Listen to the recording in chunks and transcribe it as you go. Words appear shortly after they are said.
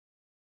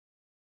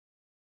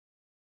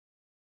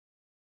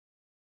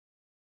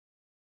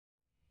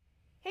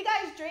Hey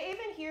guys, Drea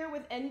Avent here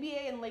with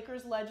NBA and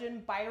Lakers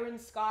legend Byron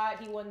Scott.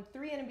 He won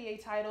 3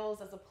 NBA titles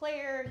as a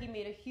player. He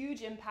made a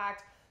huge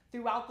impact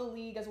throughout the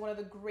league as one of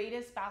the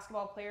greatest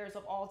basketball players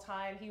of all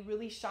time. He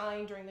really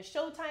shined during the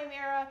Showtime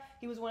era.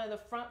 He was one of the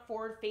front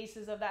forward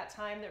faces of that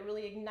time that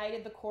really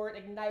ignited the court,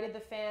 ignited the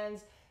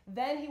fans.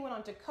 Then he went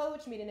on to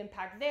coach, made an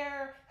impact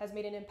there, has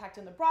made an impact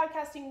in the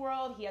broadcasting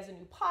world. He has a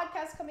new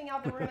podcast coming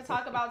out that we're going to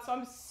talk about. So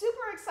I'm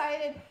super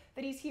excited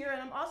that he's here.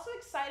 And I'm also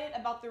excited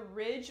about the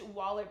Ridge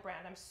wallet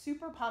brand. I'm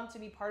super pumped to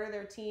be part of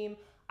their team.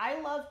 I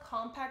love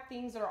compact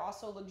things that are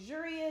also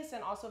luxurious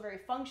and also very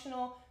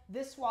functional.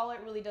 This wallet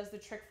really does the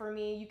trick for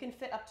me. You can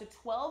fit up to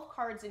 12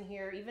 cards in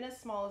here, even as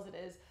small as it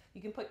is.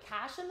 You can put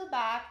cash in the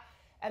back,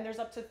 and there's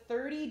up to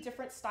 30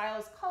 different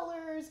styles,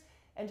 colors,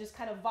 and just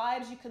kind of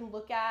vibes you can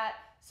look at.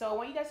 So I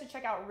want you guys to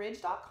check out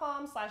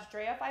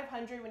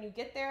ridge.com/Drea500. When you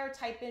get there,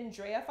 type in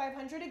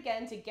Drea500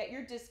 again to get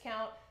your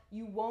discount.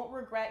 You won't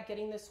regret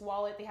getting this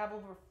wallet. They have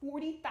over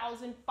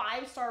 40,000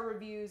 5-star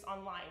reviews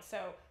online.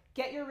 So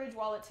get your Ridge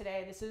wallet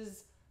today. This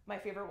is my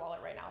favorite wallet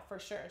right now, for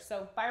sure.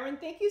 So Byron,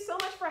 thank you so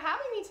much for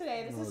having me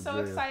today. This is so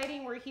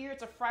exciting. We're here.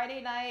 It's a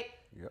Friday night,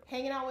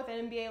 hanging out with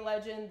an NBA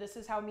legend. This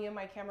is how me and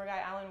my camera guy,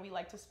 Alan, we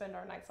like to spend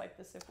our nights like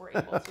this if we're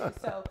able to.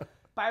 So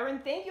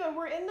Byron, thank you. And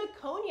we're in the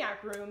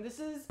cognac room.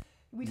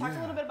 We talked a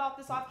little bit about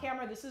this off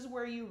camera. This is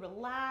where you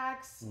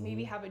relax,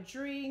 maybe have a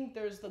drink.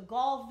 There's the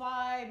golf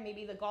vibe.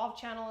 Maybe the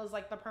golf channel is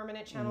like the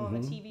permanent channel on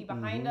the TV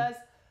behind us.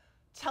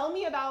 Tell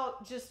me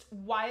about just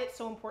why it's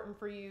so important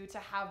for you to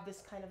have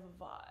this kind of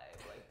a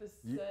vibe, like this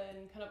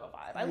zen kind of a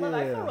vibe. I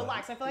feel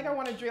relaxed. I feel like I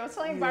want to drink. I was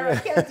telling Byron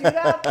I can't do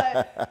that,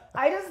 but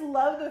I just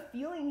love the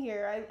feeling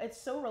here. It's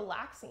so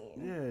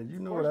relaxing. Yeah, you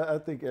know what? I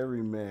think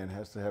every man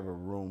has to have a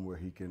room where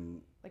he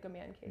can, like a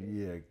man cave.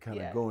 Yeah,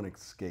 kind of go and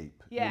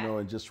escape, you know,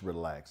 and just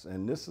relax.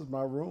 And this is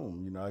my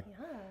room. You know, I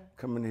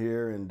come in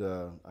here and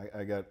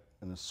I got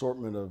an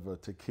assortment of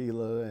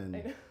tequila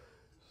and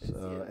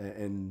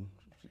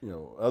you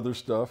know, other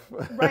stuff.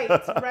 Right.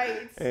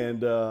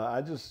 And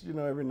I just, you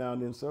know, every now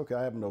and then say, okay,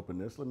 I haven't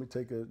opened this. Let me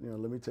take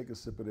a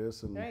sip of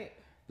this. And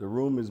the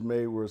room is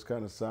made where it's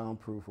kind of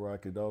soundproof, where I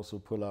could also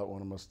pull out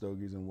one of my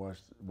stogies and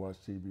watch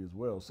TV as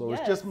well. So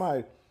it's just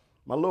my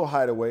little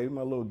hideaway,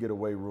 my little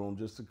getaway room,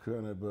 just to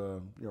kind of,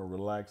 you know,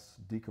 relax,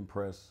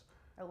 decompress.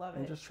 I love it.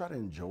 And just try to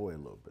enjoy a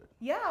little bit.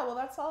 Yeah, well,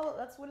 that's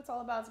what it's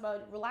all about. It's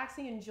about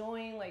relaxing,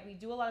 enjoying. Like, we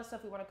do a lot of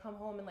stuff. We want to come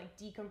home and like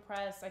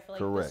decompress. I feel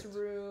like this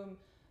room,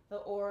 the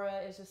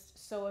aura is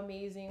just so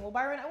amazing. Well,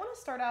 Byron, I want to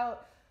start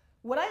out.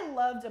 What I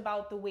loved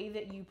about the way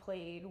that you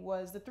played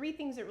was the 3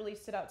 things that really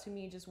stood out to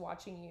me just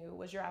watching you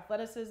was your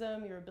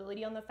athleticism, your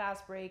ability on the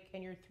fast break,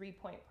 and your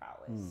 3-point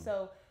prowess.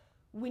 So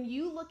when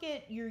you look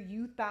at your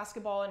youth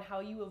basketball and how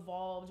you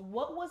evolved,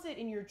 what was it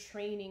in your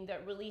training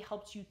that really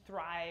helped you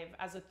thrive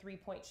as a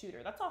 3-point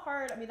shooter? That's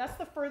that's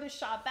the furthest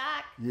shot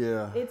back.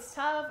 Yeah. It's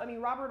tough. I mean,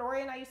 Robert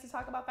Horry and I used to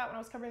talk about that when I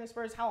was covering the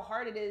Spurs, how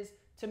hard it is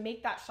to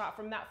make that shot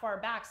from that far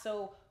back.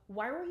 So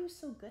why were you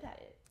so good at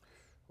it?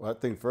 Well, I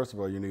think first of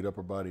all, you need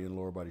upper body and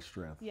lower body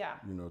strength. Yeah.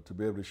 You know, to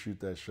be able to shoot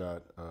that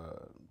shot,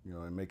 you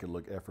know, and make it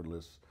look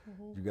effortless,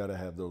 you got to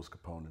have those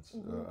components.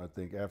 I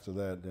think after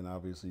that, then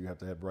obviously you have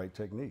to have right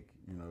technique.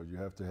 You know, you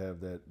have to have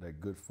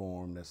that good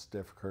form, that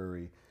Steph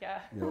Curry,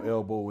 you know,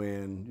 elbow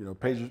in. You know,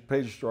 Paige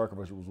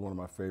Starkovich was one of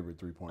my favorite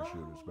 3-point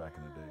shooters back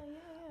in the day.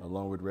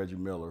 Along with Reggie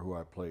Miller, who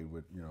I played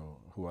with, you know,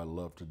 who I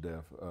love to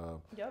death.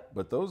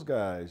 But those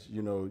guys,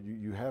 you know,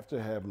 you have to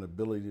have an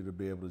ability to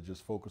be able to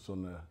just focus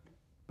on the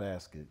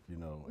basket, you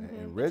know.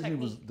 And Reggie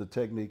was the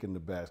technique in the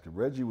basket.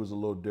 Reggie was a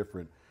little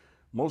different.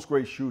 Most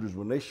great shooters,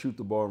 when they shoot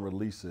the ball and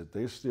release it,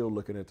 they're still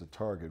looking at the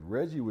target.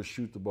 Reggie would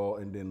shoot the ball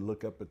and then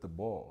look up at the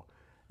ball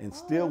and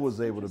still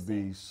was able to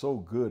be so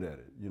good at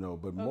it, you know.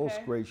 But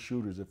most great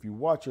shooters, if you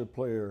watch a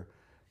player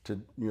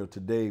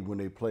today when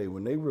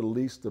they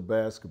release the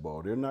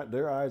basketball,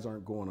 their eyes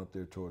aren't going up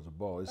there towards the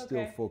ball. It's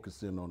still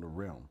focused in on the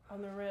rim.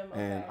 On the rim,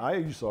 And I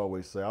used to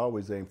always say, I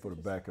always aim for the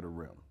back of the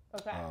rim.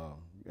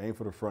 Aim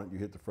for the front, you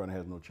hit the front, it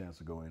has no chance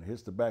to go in. It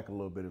hits the back a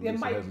little bit, it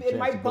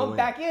might bump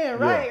back in,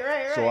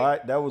 right. So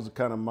that was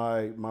kind of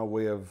my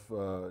way of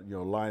you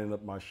know, lining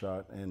up my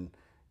shot. And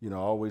you know,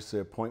 I always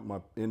said point my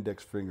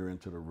index finger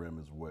into the rim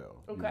as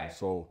well. You know?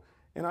 So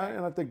and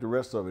I think the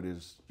rest of it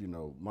is, you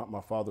know,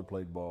 my father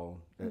played ball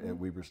at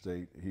Weber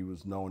State. He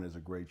was known as a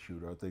great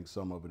shooter. I think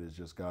some of it is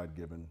just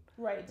God-given.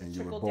 Right, and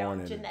you were born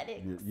down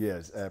genetics.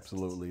 Yes,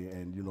 absolutely.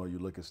 And, you know, you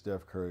look at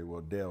Steph Curry,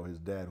 well, Dale, his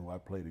dad, who I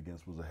played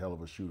against, was a hell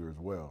of a shooter as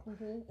well.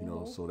 You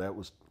know, so that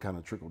was kind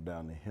of trickled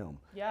down to him.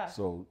 Yeah.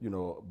 So, you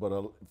know, but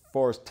as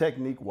far as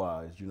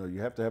technique-wise, you know,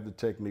 you have to have the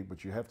technique,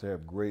 but you have to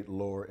have great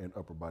lower and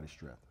upper body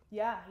strength.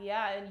 Yeah,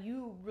 and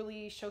you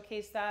really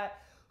showcased that.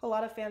 A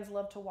lot of fans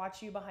love to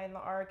watch you behind the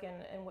arc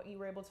and what you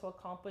were able to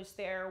accomplish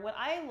there. What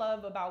I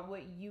love about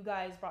what you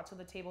guys brought to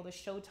the table, the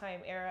Showtime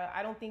era,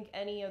 I don't think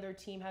any other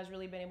team has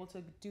really been able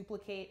to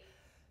duplicate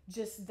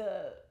just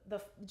the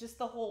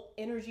whole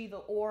energy, the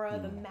aura,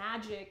 the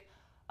magic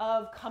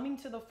of coming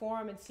to the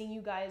Forum and seeing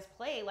you guys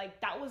play. Like,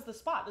 that was the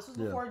spot. This was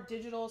before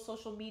digital,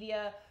 social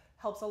media.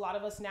 helps a lot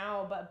of us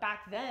now. But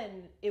back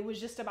then, it was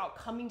just about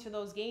coming to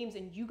those games,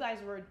 and you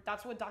guys were,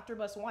 that's what Dr.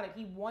 Buss wanted.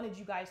 He wanted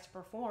you guys to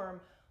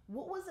perform.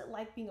 What was it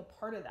like being a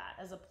part of that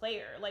as a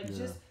player? Like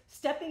just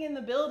stepping in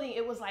the building,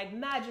 it was like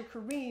Magic,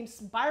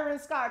 Kareem, Byron,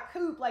 Scott,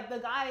 Coop, like the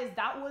guys,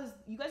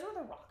 you guys were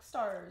the rock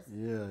stars.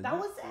 Yeah. That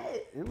was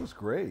it. It was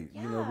great,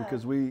 you know,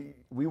 because we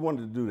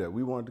wanted to do that.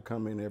 We wanted to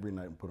come in every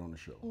night and put on a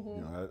show.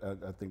 You know,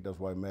 I think that's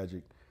why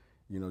Magic,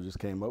 you know, just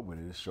came up with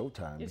it. It's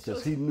Showtime.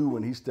 Because he knew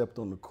when he stepped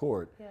on the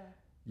court,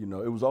 you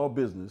know, it was all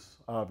business,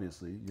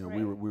 obviously. You know,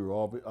 we were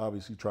all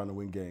obviously trying to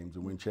win games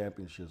and win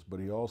championships,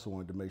 but he also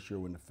wanted to make sure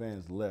when the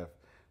fans left,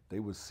 they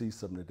would see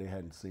something that they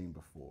hadn't seen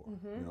before.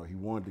 You know, he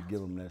wanted to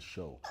give them that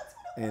show.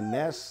 And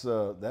that's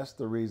the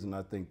reason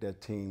I think that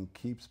team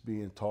keeps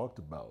being talked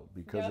about,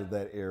 because of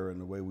that era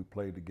and the way we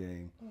played the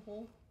game.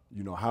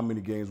 You know, how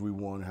many games we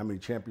won, how many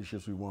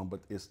championships we won,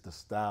 but it's the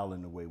style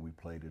and the way we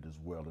played it as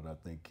well that I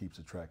think keeps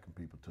attracting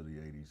people to the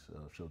 80s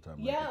Showtime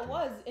Lakers. Yeah, it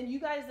was. And you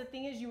guys, the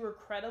thing is, you were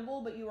credible,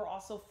 but you were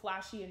also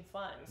flashy and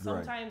fun.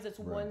 Sometimes it's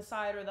one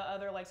side or the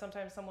other. Like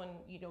sometimes someone,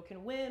 you know,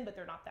 can win, but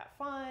they're not that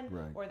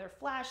fun. Or they're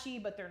flashy,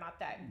 but they're not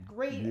that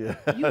great. You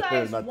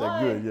guys not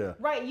won. that good,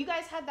 Right. You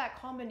guys had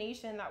that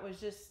combination that was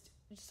just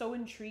so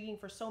intriguing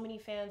for so many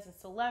fans and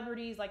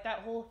celebrities. Like that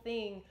whole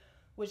thing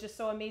was just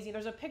so amazing.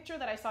 There's a picture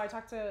that I saw, I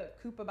talked to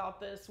Coop about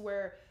this,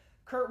 where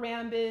Kurt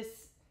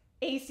Rambis,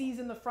 AC's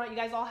in the front, you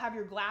guys all have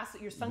your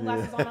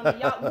sunglasses on the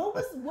yacht. What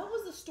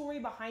was the story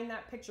behind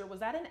that picture? Was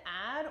that an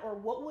ad, or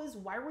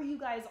why were you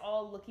guys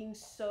all looking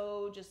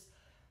so just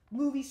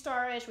movie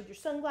star-ish with your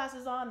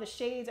sunglasses on, the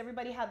shades,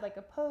 everybody had like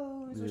a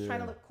pose, was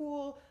trying to look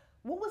cool.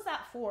 What was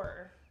that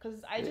for?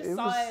 Because I just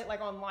saw it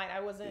like online. I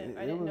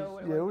didn't know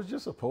what it was. Yeah, it was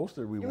just a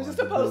poster we wanted. It was just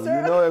a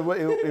poster? You know,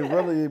 it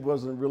really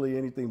wasn't really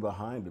anything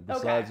behind it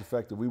besides the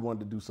fact that we wanted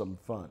to do something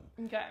fun.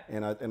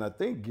 And I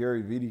think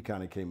Gary Vitti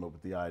kind of came up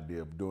with the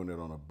idea of doing it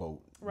on a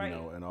boat. You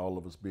know, and all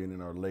of us being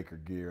in our Laker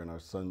gear and our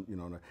son, you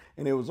know,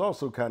 and it was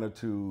also kind of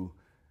to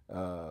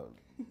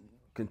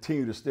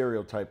continue the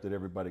stereotype that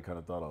everybody kind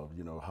of thought of,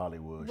 you know,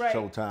 Hollywood,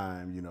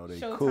 Showtime, you know, they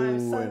Showtime,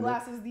 cool,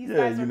 sunglasses, and these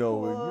guys are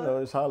cool. You know,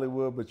 it's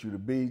Hollywood, but you the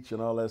beach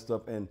and all that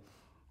stuff, and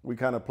we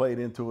kind of played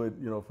into it,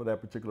 you know, for that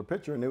particular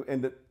picture.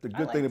 And the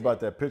good thing about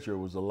that picture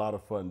was a lot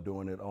of fun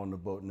doing it on the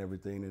boat and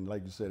everything. And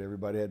like you said,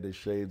 everybody had their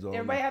shades on.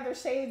 Everybody had their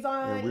shades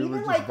on. And we even were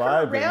just like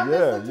vibing. Kurt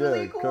Rambis looked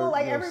really cool. Kurt,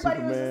 like you know, everybody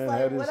Superman was just like,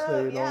 had his what up?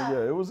 shade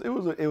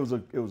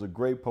on. It was a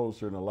great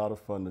poster and a lot of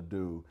fun to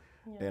do.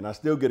 And I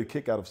still get a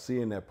kick out of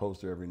seeing that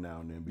poster every now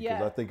and then,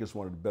 because I think it's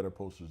one of the better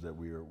posters that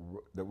we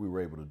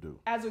were able to do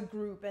as a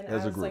group and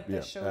as like the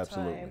Showtime.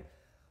 Absolutely.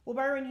 Well,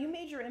 Byron, you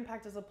made your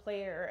impact as a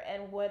player,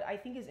 and what I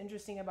think is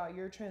interesting about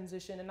your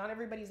transition, and not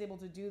everybody's able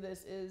to do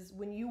this, is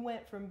when you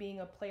went from being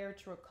a player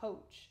to a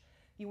coach.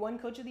 You won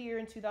Coach of the Year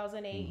in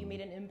 2008. You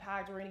made an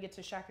impact. We're going to get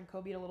to Shaq and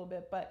Kobe in a little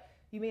bit, but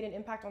you made an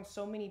impact on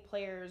so many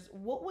players.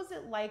 What was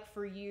it like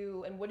for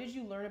you, and what did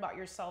you learn about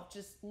yourself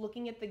just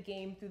looking at the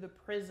game through the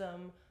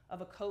prism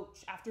of a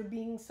coach after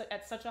being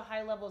at such a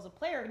high level as a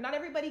player? Not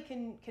everybody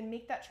can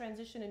make that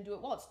transition and do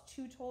it well. It's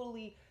two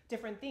totally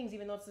different things,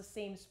 even though it's the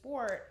same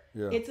sport.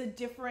 It's a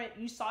different,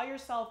 you saw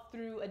yourself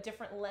through a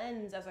different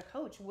lens as a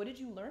coach. What did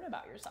you learn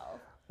about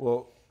yourself?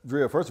 Well,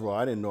 Drea, first of all,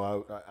 I didn't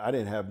know, I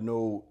didn't have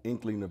no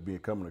inkling of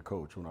becoming a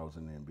coach when I was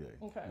in the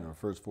NBA. You know,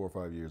 first 4 or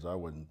 5 years, I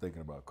wasn't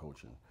thinking about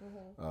coaching.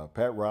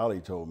 Pat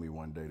Riley told me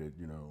one day that,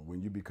 you know,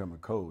 when you become a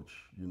coach,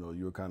 you know,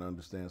 you'll kind of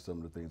understand some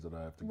of the things that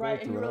I have to go through.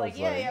 And you were like,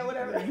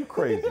 whatever. Yeah, you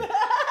crazy.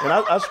 And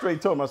I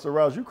straight told him, I said,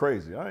 Rouse, you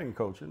crazy. I ain't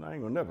coaching. I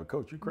ain't gonna never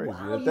coach. You crazy.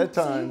 Wow, At that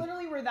time, so you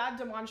literally were that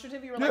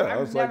demonstrative. You were like,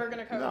 I'm never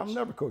gonna coach. No, I'm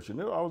never coaching.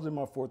 I was in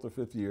my 4th or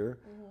 5th year.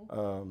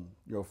 You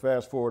know,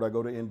 fast forward, I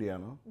go to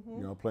Indiana.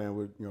 You know, playing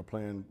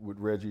with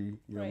Reggie,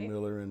 you know,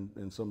 Miller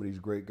and some of these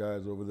great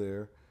guys over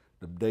there,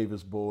 the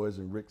Davis boys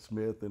and Rick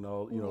Smith and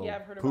all. You know,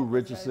 Pooh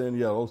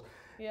Richardson.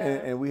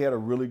 And we had a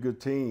really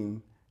good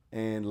team.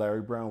 And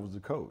Larry Brown was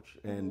the coach.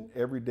 And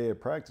every day at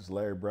practice,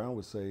 Larry Brown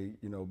would say,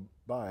 you know,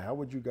 By, how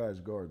would you guys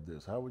guard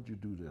this? How would you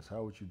do this?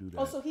 How would you do that?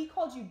 Oh, so he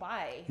called you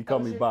By. He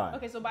called me By.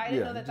 Okay, so By, I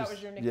didn't know that was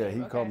your nickname. Yeah,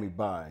 he called me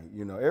By.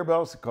 You know, everybody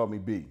else called me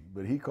B,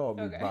 but he called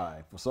me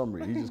By for some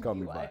reason. He just called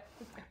me By.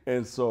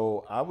 And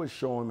so I would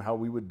show him how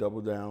we would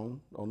double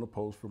down on the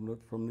post from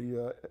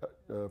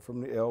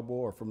the elbow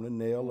or from the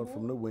nail or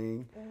from the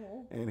wing,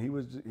 and he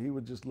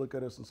would just look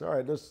at us and say, all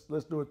right,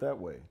 let's do it that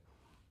way.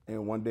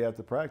 And one day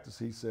after practice,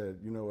 he said,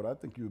 you know what, I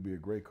think you would be a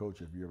great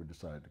coach if you ever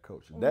decided to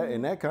coach.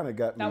 And that kind of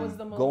got me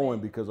going,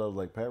 because I was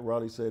like, Pat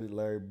Riley said it,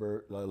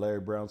 Larry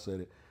Brown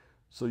said it.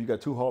 So you got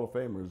 2 Hall of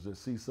Famers that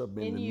see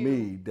something in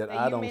me that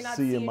I don't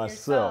see in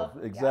myself.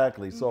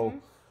 Exactly. So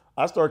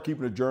I started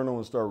keeping a journal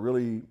and started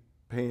really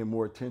paying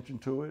more attention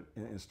to it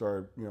and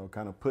start, you know,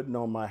 kind of putting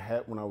on my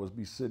hat when I was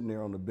sitting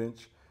there on the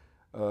bench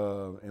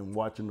and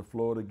watching the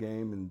floor of the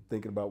game and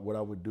thinking about what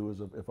I would do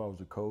if I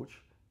was a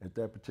coach at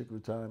that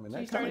particular time, and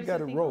that kind of got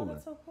it rolling. Oh,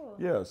 that's so cool.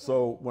 Yeah,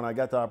 so when I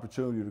got the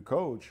opportunity to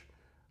coach,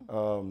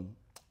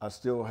 I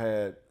still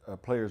had a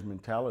player's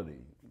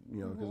mentality.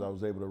 you know, because I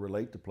was able to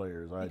relate to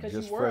players. Because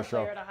you were a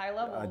player at a high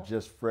level. I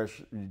just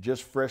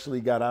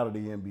freshly got out of the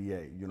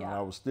NBA. You know,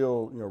 I was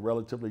still, you know,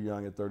 relatively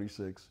young at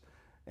 36.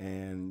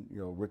 And, you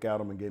know, Rick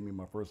Adelman gave me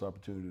my first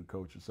opportunity to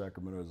coach at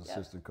Sacramento as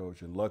assistant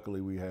coach. And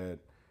luckily we had,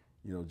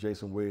 you know,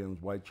 Jason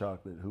Williams, White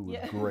Chocolate, who was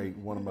great,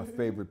 one of my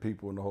favorite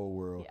people in the whole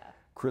world.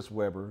 Chris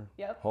Webber,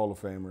 Hall of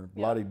Famer.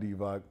 Vlade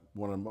Divac,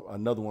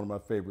 another one of my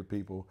favorite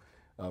people.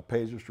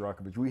 Peja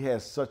Stojakovic. We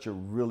had such a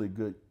really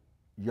good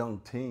young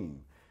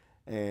team.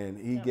 And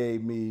he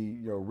gave me,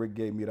 you know, Rick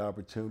gave me the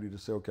opportunity to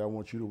say, okay, I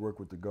want you to work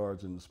with the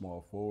guards and the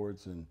small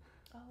forwards. And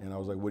I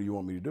was like, what do you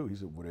want me to do? He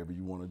said, whatever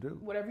you want to do.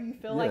 Whatever you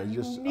feel like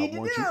you need to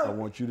do. I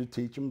want you to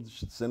teach them,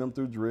 send them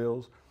through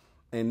drills.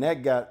 And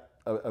that got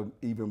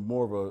even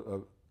more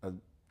of a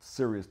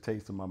serious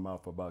taste in my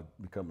mouth about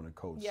becoming a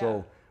coach.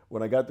 So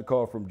when I got the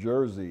call from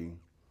Jersey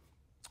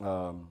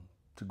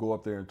to go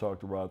up there and talk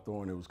to Rod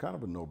Thorne, it was kind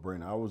of a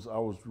no-brainer. I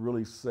was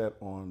really set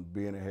on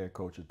being a head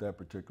coach at that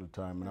particular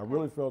time. And I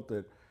really felt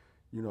that,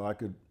 you know, I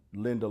could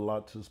lend a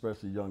lot to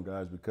especially young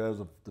guys because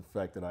of the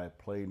fact that I had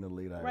played in the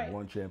league. I had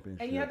won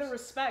championships. And you had the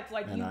respect.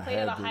 Like, you played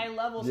at a high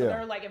level, so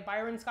they're like, if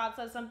Byron Scott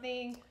says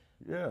something,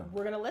 we're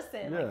going to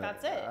listen. Like,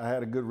 that's it. I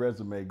had a good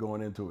resume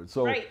going into it.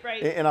 So, right.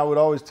 And I would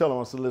always tell them,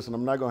 I said, listen,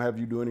 I'm not going to have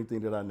you do anything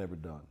that I've never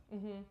done.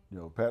 You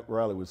know, Pat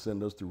Riley would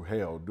send us through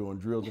hell doing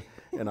drills,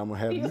 and I'm going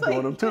to have you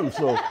doing them too.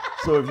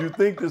 So if you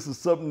think this is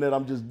something that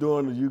I'm just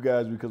doing to you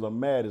guys because I'm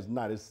mad, it's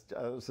not. I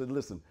said,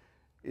 listen,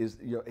 you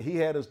know, he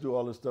had us do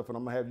all this stuff, and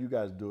I'm going to have you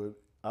guys do it.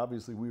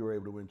 Obviously, we were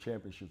able to win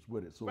championships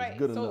with it, so it's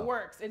good enough. So it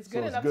works. It's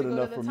good enough to go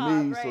enough to the for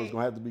top, me, so it's going to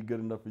have to be good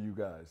enough for you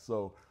guys.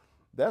 So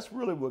that's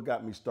really what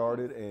got me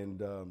started,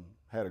 and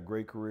had a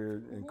great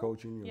career in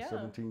coaching, you know,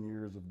 17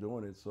 years of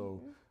doing it.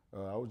 So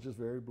I was just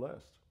very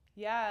blessed.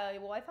 Yeah,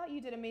 well, I thought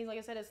you did amazing. Like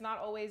I said, it's not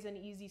always an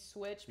easy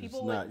switch.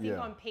 People would think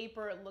on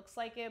paper it looks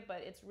like it,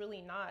 but it's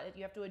really not.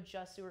 You have to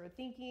adjust to your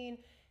thinking,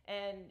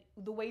 and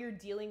the way you're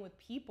dealing with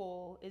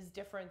people is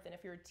different than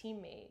if you're a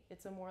teammate.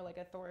 It's a more like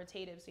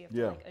authoritative, so you have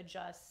to like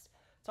adjust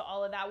to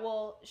all of that.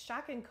 Well,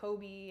 Shaq and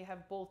Kobe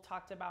have both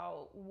talked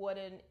about what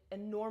an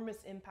enormous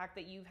impact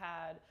that you've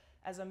had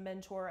as a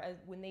mentor. As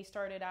when they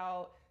started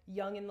out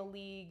young in the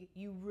league,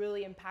 you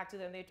really impacted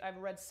them. I've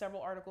read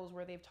several articles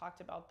where they've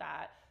talked about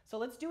that. So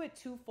let's do it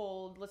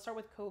twofold. Let's start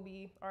with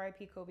Kobe.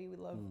 R.I.P. Kobe.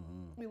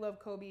 We love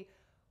Kobe.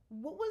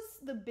 What was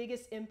the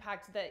biggest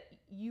impact that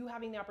you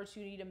having the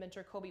opportunity to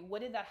mentor Kobe, what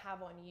did that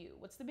have on you?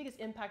 What's the biggest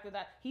impact of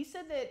that? He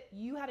said that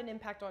you had an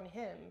impact on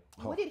him.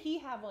 What did he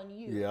have on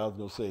you? Yeah, I was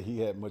going to say he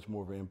had much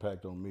more of an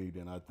impact on me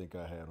than I think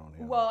I had on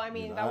him. Well, I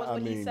mean, that was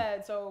what he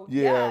said, so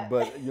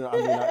but, you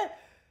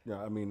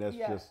know, I mean, that's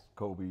just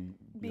Kobe,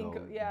 being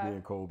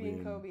Kobe.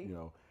 You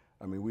know,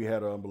 I mean, we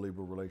had an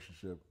unbelievable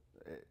relationship.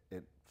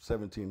 At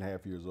 17 and a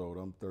half years old,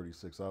 I'm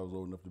 36. I was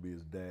old enough to be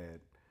his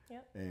dad.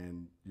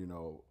 And, you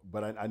know,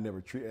 but I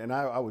never and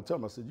I would tell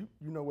him, I said,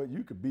 you know what,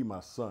 you could be my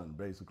son,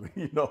 basically,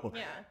 you know.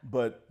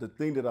 But the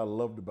thing that I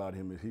loved about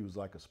him is he was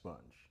like a sponge.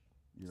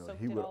 You know,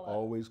 he would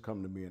always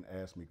come to me and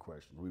ask me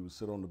questions. We would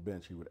sit on the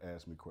bench, he would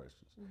ask me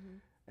questions.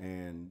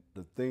 And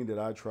the thing that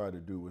I try to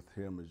do with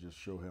him is just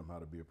show him how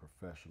to be a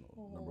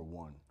professional, number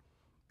one,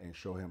 and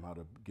show him how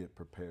to get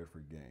prepared for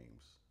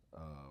games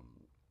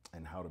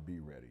and how to be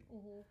ready.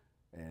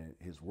 And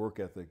his work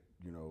ethic,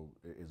 you know,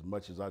 as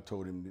much as I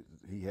told him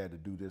he had to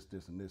do this,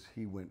 this, and this,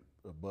 he went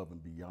above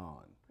and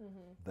beyond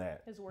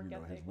that. His work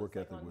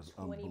ethic was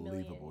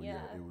unbelievable.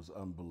 It was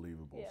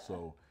unbelievable.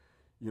 So,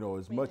 you know,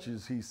 as Amazing. much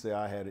as he said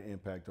I had an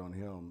impact on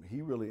him,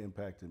 he really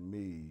impacted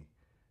me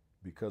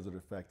because of the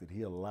fact that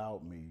he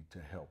allowed me to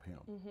help him.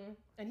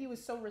 And he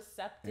was so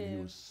receptive. And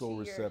he was so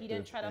receptive. He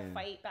didn't try to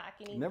fight back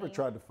anything. Never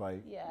tried to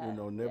fight. You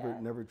know,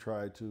 never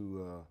tried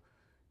to,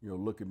 you know,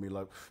 look at me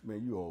like,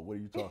 man, you old, what are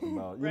you talking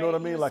about? You know what I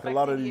mean? Like a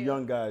lot of the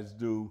young guys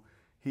do.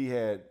 He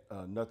had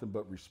nothing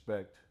but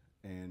respect,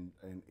 and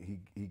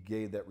he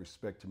gave that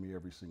respect to me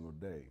every single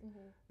day.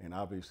 And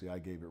obviously I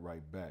gave it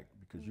right back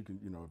because you can,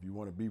 you know, if you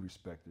want to be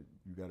respected,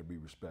 you got to be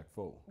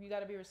respectful. You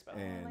got to be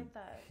respectful. And I like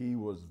that. he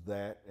was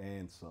that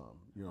and some,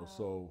 you know,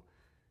 so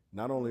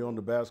not only on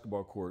the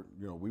basketball court,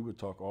 you know, we would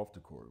talk off the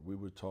court. We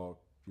would talk,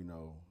 you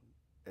know,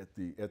 at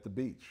the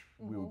beach.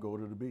 We would go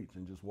to the beach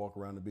and just walk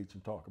around the beach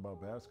and talk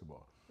about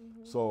basketball.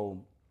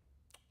 So,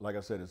 like I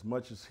said, as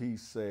much as he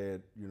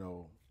said, you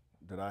know,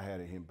 that I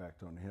had an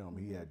impact on him,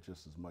 he had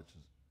just as much,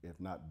 if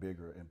not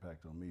bigger,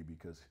 impact on me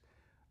because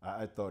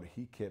I thought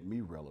he kept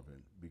me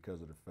relevant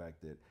because of the fact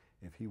that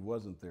if he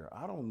wasn't there,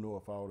 I don't know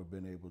if I would have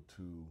been able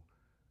to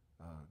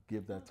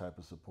give that type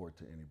of support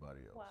to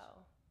anybody else. Wow.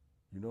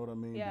 You know what I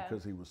mean?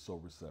 Because he was so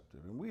receptive.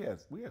 And we had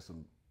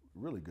some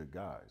really good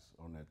guys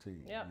on that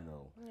team. You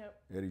know,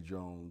 Eddie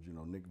Jones, you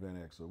know, Nick Van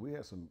Exel. We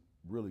had some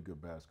really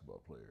good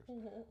basketball players.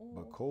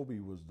 But Kobe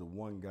was the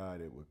one guy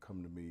that would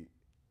come to me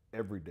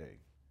every day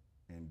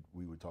and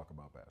we would talk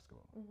about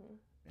basketball.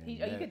 And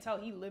you could tell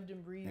he lived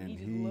and breathed. He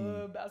just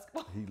loved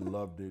basketball. He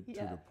loved it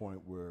to the point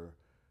where,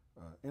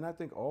 and I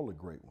think all the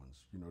great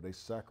ones, you know, they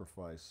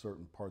sacrifice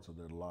certain parts of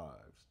their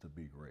lives to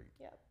be great.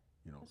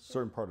 You know,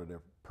 certain part of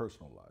their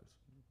personal lives.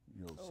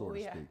 so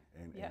to speak.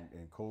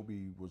 And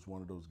Kobe was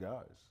one of those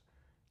guys.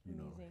 You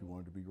know, he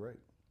wanted to be great.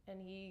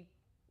 And he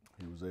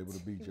was able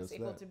to be just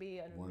that. To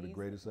be one of the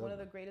greatest ever. One of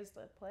the greatest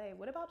to play.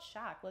 What about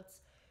Shaq?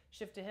 Let's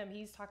shift to him.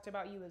 He's talked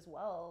about you as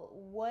well.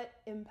 What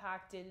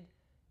impacted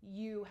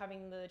you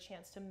having the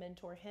chance to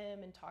mentor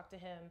him and talk to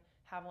him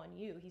have on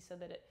you? He said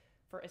that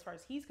as far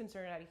as he's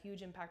concerned, it had a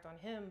huge impact on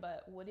him,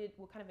 but what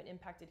kind of an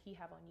impact did he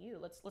have on you?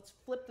 Let's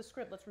flip the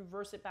script. Let's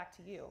reverse it back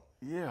to you.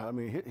 Yeah, I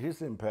mean,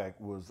 his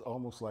impact was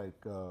almost like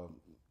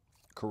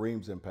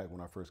Kareem's impact when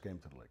I first came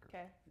to the Lakers.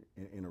 Okay.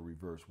 In a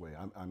reverse way.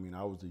 I mean,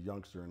 I was a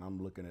youngster, and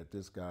I'm looking at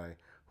this guy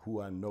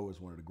who I know is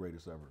one of the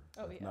greatest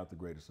ever, if not the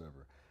greatest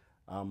ever.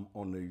 I'm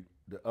on the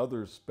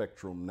other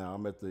spectrum now.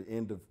 I'm at the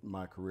end of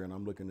my career, and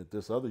I'm looking at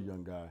this other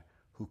young guy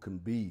who can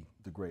be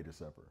the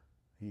greatest ever.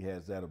 He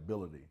has that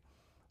ability.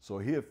 So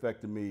he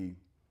affected me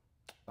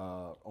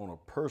on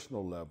a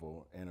personal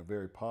level in a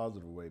very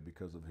positive way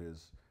because of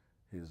his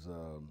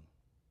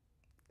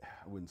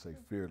I wouldn't say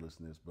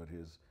fearlessness, but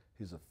his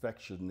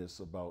affectionateness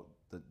about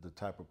the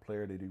type of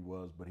player that he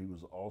was, but he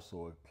was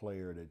also a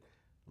player that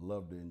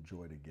loved to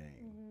enjoy the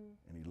game,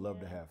 and he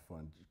loved to have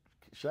fun.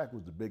 Shaq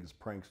was the biggest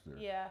prankster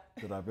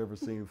that I've ever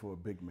seen for a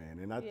big man,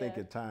 and I think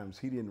at times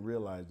he didn't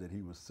realize that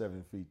he was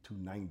 7 feet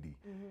 290,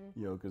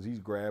 you know, because he's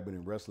grabbing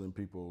and wrestling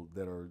people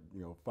that are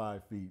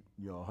 5 feet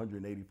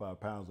 185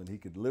 pounds, and he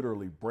could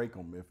literally break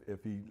them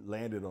if he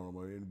landed on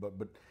them.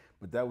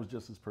 But that was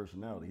just his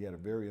personality. He had a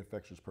very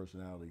infectious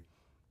personality.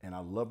 And I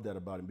loved that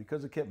about him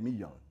because it kept me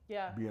young.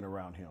 Being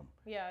around him.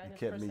 And it his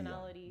kept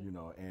personality. me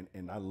young,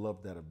 and I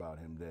loved that about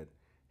him, that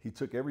he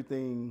took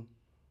everything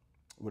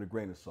with a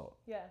grain of salt.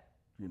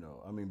 You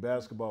know, I mean,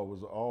 basketball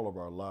was all of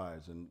our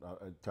lives, and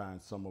at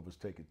times some of us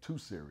take it too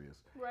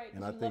serious. Right.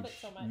 And I think love it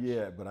so much.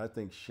 Yeah, but I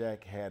think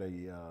Shaq had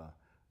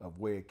a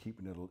way of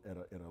keeping it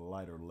at a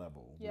lighter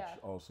level, which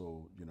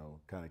also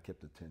kind of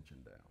kept the tension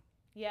down.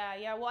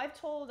 Yeah. Well, I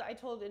told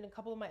in a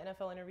couple of my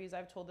NFL interviews,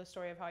 I've told the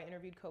story of how I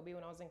interviewed Kobe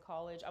when I was in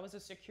college. I was a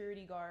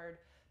security guard.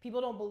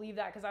 People don't believe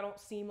that because I don't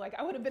seem like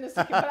I would have been a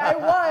security, but I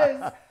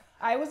was.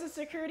 I was a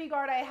security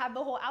guard. I had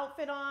the whole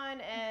outfit on,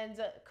 and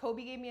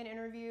Kobe gave me an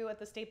interview at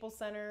the Staples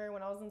Center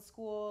when I was in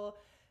school.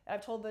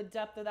 I've told the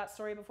depth of that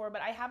story before,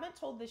 but I haven't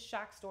told this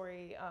Shaq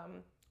story,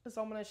 so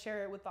I'm going to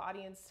share it with the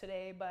audience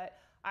today. But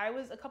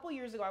a couple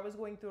years ago, I was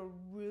going through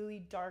a really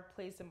dark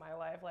place in my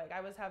life. Like,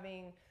 I was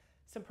having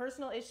some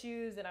personal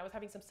issues, and I was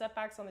having some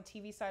setbacks on the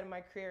TV side of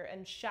my career,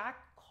 and Shaq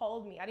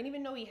called me. I didn't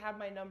even know he had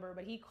my number,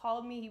 but he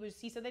called me.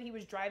 He said that he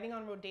was driving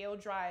on Rodeo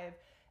Drive,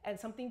 and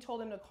something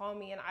told him to call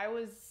me, and I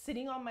was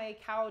sitting on my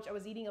couch. I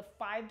was eating a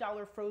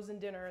 $5 frozen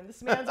dinner, and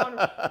this man's on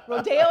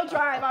Rodeo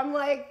Drive. I'm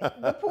like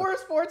the poor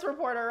sports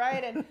reporter,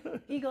 right? And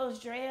he goes,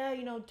 Drea,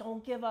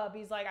 don't give up.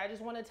 He's like, I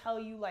just want to tell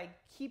you, like,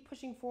 keep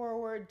pushing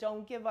forward,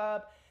 don't give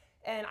up.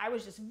 And I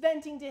was just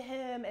venting to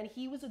him, and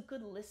he was a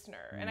good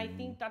listener. And I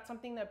think that's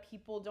something that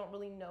people don't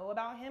really know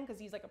about him, because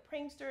he's like a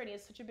prankster and he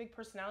has such a big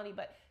personality,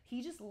 but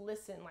he just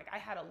listened. Like, I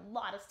had a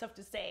lot of stuff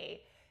to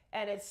say,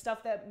 and it's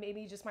stuff that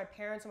maybe just my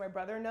parents or my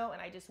brother know,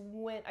 and I just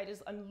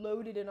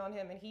unloaded it on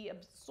him, and he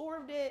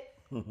absorbed it.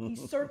 He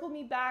circled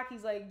me back.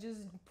 He's like,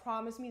 just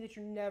promise me that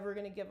you're never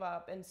gonna give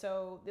up. And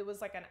so it was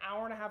like an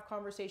hour-and-a-half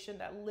conversation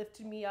that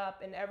lifted me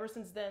up, and ever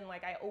since then,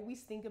 like, I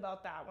always think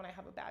about that when I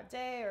have a bad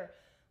day or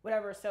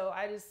whatever. So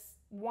I just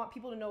want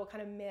people to know what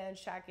kind of man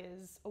Shaq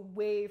is,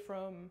 away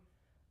from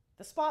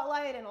the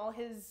spotlight and all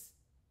his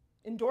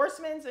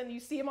endorsements, and you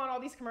see him on all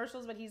these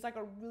commercials, but he's like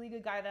a really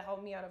good guy that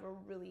helped me out of a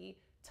really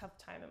tough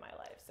time in my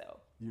life. So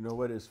you know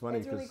what, it's funny,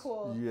 it's really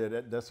cool.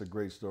 That's a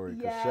great story,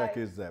 because Shaq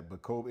is that,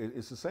 but Kobe,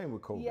 it's the same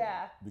with Kobe,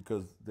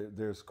 because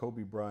there's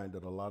Kobe Bryant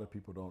that a lot of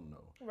people don't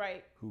know,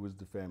 right, who was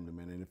the family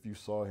man. And if you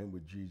saw him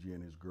with Gigi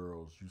and his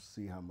girls, you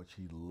see how much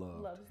he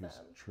loved his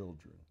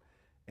children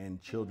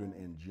and children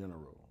in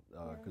general,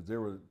 because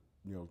there were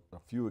a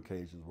few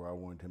occasions where I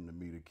wanted him to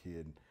meet a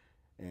kid,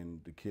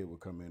 and the kid would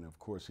come in, and of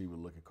course he would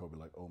look at Kobe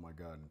like, oh my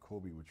God, and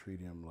Kobe would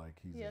treat him like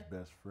he's his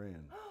best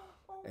friend.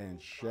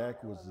 And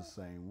Shaq was the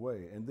same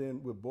way. And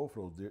then with both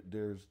of those,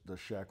 there's the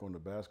Shaq on the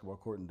basketball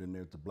court, and then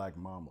there's the Black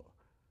Mama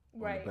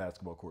on the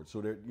basketball court.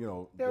 So they're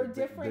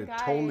different guys,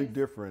 totally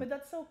different. But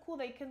that's so cool.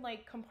 They can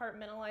like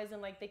compartmentalize,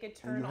 and like they could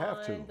turn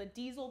on the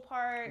Diesel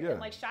part. And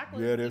like Shaq was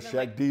there's Shaq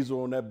like,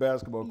 Diesel on that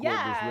basketball court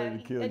that's ready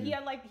to kill you. And he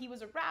had he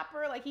was a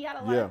rapper. Like he had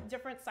a lot of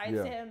different sides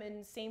to him.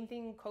 And same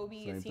thing, Kobe.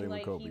 It seemed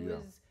like he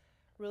was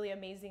really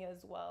amazing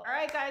as well. All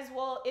right, guys.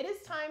 Well, it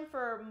is time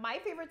for my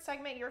favorite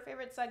segment, your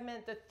favorite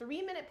segment, the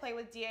 3-minute play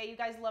with DA. You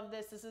guys love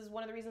this. This is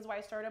one of the reasons why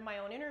I started my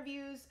own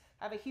interviews.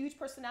 I have a huge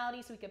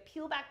personality, so we could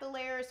peel back the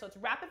layers. So it's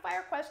rapid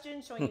fire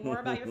questions showing you more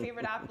about your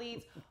favorite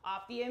athletes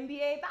off the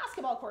NBA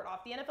basketball court,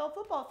 off the NFL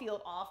football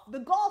field, off the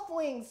golf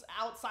links,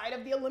 outside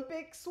of the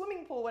Olympic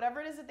swimming pool,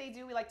 whatever it is that they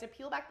do. We like to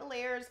peel back the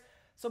layers.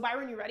 So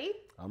Byron, you ready?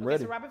 I'm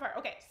ready. So rapid fire.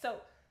 Okay, so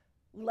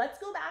let's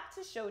go back to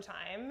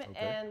Showtime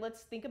and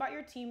let's think about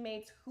your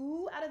teammates.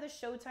 Who out of the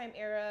Showtime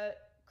era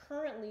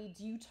currently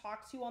do you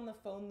talk to on the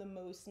phone the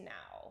most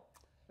now?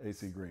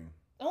 AC Green.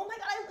 Oh my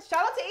God!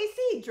 Shout out to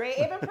AC, Drea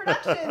Avent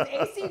Productions,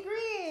 AC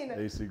Green.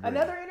 AC Green.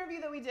 Another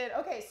interview that we did.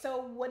 Okay,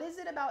 so what is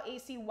it about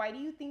AC? Why do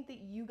you think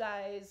that you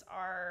guys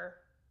are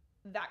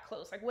that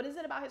close? Like, what is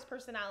it about his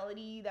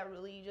personality that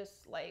really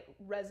just like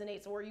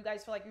resonates, or you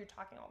guys feel like you're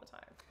talking all the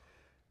time?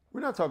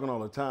 We're not talking all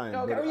the time.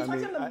 Okay, but or you talk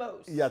to him the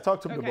most? Yeah, I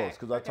talk to him the Okay, most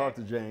because I talk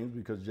to James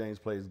because James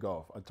plays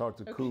golf. I talk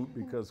to Coop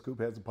because Coop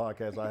has a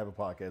podcast. I have a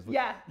podcast. But,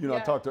 Yeah, I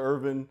talk to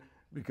Irvin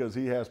because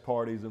he has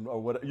parties or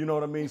what, you know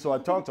what I mean? So I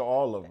talk to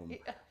all of them.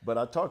 Yeah. But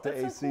I talk to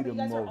That's so AC cool. the You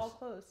guys most. are all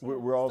close. Yeah,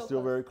 We're all still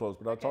close. very close,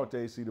 but I talk to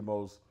AC the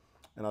most.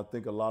 And I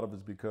think a lot of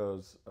it's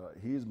because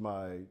he's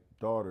my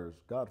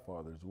daughter's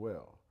godfather as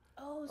well.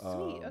 Oh,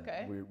 sweet.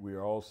 Okay. We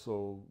are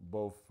also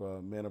both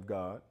men of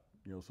God,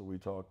 so we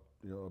talk,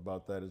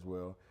 about that as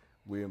well.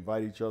 We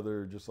invite each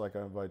other, just like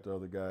I invite the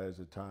other guys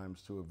at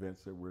times, to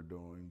events that we're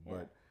doing. Yeah.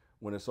 But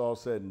when it's all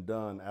said and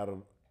done, out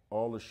of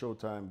all the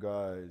Showtime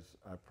guys,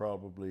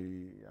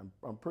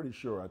 I'm pretty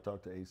sure I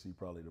talk to AC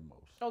probably the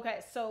most. Okay,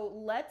 so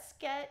let's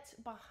get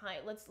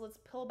behind, let's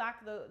peel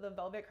back the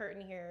velvet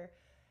curtain here.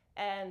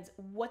 And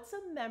what's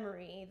a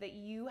memory that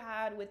you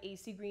had with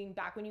AC Green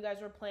back when you guys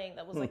were playing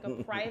that was like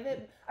a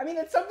private, I mean,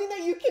 it's something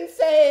that you can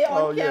say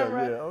on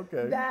camera. Yeah,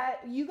 okay.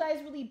 That you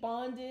guys really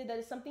bonded, that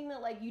is something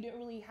that like you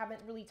haven't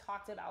really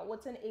talked about.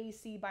 What's an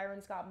AC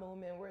Byron Scott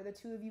moment where the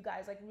two of you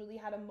guys like really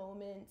had a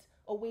moment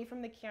away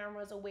from the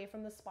cameras, away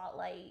from the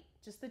spotlight,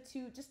 just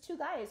two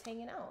guys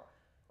hanging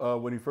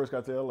out? When he first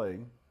got to LA,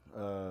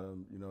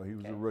 he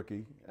was a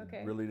rookie.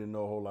 Okay. Really didn't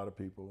know a whole lot of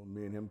people.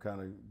 Me and him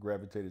kind of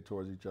gravitated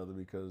towards each other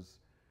because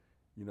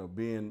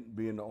being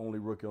the only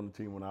rookie on the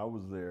team when I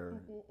was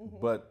there,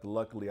 but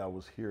luckily I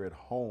was here at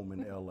home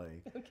in LA.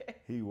 Okay.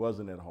 He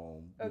wasn't at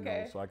home.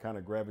 So I kind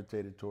of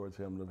gravitated towards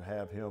him to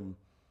have him,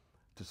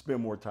 to spend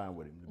more time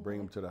with him, to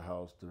bring him to the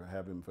house, to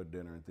have him for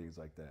dinner and things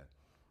like that.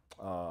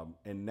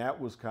 And that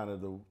was kind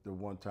of the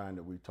one time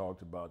that we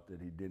talked about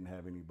that he didn't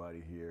have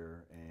anybody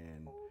here.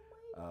 And,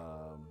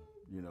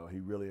 he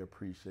really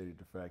appreciated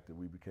the fact that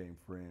we became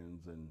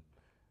friends, and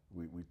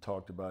we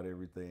talked about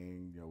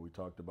everything. We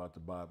talked about the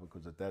Bible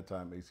because at that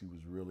time AC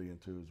was really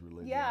into his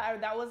religion. Yeah,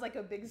 that was like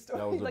a big story.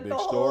 That was a like big the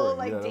story. Whole,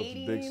 like yeah,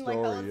 dating. It was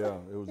a big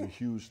story. It was a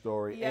huge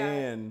story. Yeah.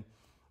 And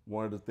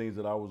one of the things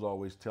that I was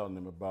always telling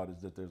them about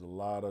is that there's a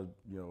lot of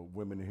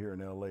women here in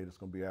LA that's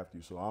going to be after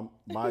you. So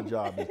my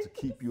job is to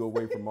keep you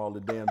away from all the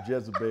damn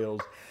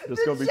Jezebels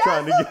that's going to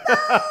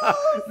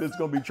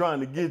be trying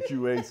to get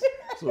you, Ace.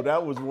 So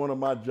that was one of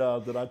my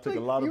jobs that I took a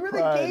lot of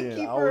pride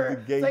in. I was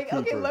the gatekeeper. Like,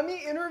 okay, let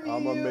me interview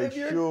I'm you. gonna make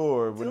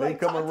sure when they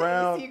come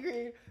around,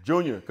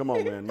 Junior, come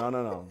on, man.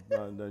 No,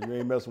 you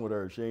ain't messing with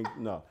her. She ain't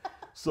no.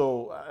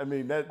 So I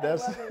mean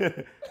that's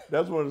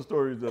that's one of the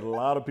stories that a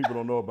lot of people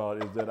don't know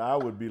about, is that I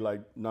would be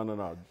like,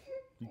 no,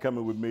 you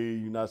coming with me?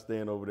 You're not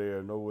staying over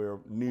there, nowhere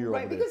near over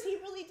there. Right, because he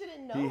really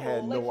didn't know. He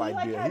had no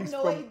idea. He's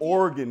no from idea.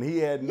 Oregon. He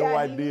had no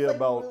idea was,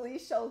 about really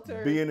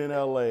sheltered. being in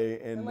LA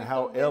and like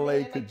how the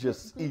women, LA could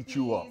just eat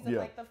you up. And yeah.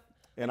 like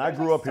and I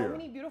grew up here. So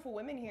many beautiful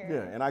women here.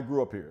 Yeah, and I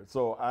grew up here.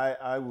 So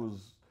I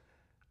was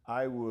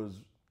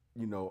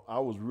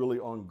really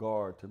on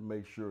guard to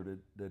make sure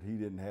that he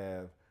didn't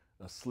have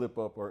a slip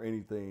up or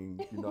anything.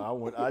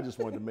 I just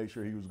wanted to make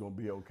sure he was going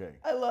to be okay.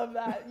 I love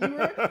that. You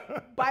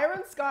were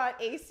Byron Scott,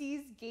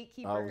 AC's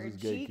gatekeeper. I was his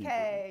gatekeeper.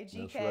 GK.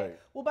 That's right.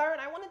 Well, Byron,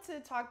 I wanted to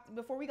talk,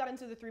 before we got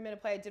into the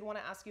 3-minute play, I did want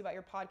to ask you about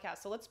your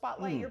podcast. So let's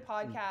spotlight your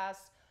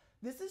podcast.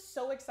 This is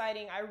so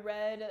exciting. I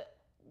read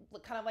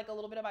kind of like a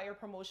little bit about your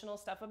promotional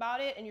stuff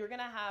about it, and you're going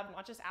to have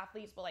not just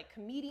athletes, but like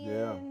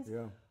comedians.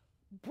 Yeah.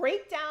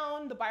 Break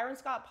down the Byron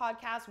Scott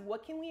podcast.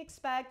 What can we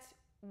expect?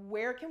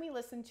 Where can we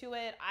listen to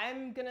it?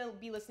 I'm going to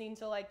be listening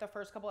to like the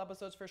first couple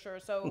episodes for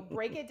sure. So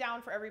break it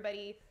down for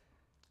everybody.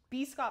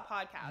 B Scott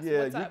podcast.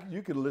 Yeah, what's up?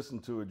 You can listen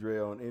to it,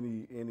 Drea, on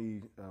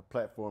any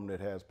platform that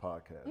has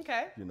podcasts.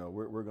 Okay.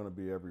 We're going to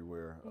be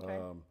everywhere. Okay.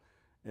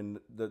 And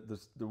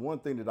the one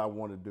thing that I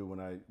want to do when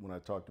I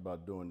talked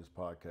about doing this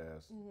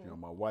podcast,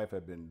 my wife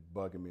had been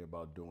bugging me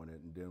about doing it,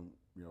 and then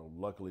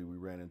luckily we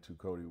ran into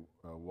Cody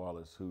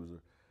Wallace, who's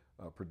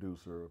a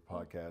producer of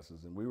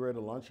podcasters, and we were at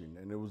a luncheon,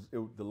 and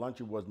the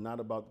luncheon was not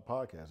about the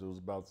podcast. It was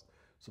about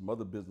some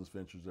other business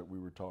ventures that we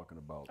were talking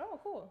about. Oh,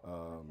 cool.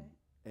 Okay.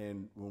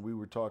 And when we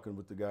were talking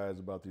with the guys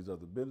about these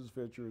other business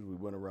ventures, we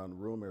went around the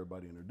room,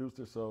 everybody introduced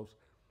themselves.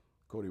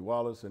 Cody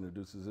Wallace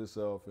introduces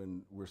himself,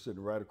 and we're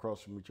sitting right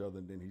across from each other,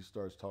 and then he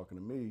starts talking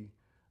to me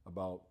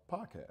about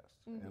podcasts.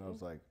 And I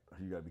was like,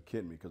 you gotta be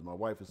kidding me, because my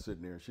wife is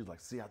sitting there and she's like,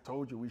 see, I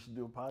told you we should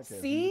do a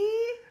podcast. See?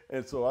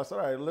 And so I said,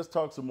 all right, let's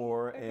talk some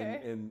more. Okay.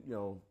 And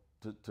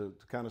to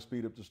kind of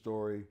speed up the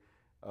story,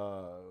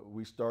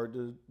 we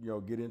started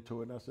to get into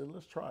it, and I said,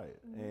 let's try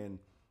it. And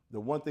the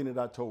one thing that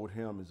I told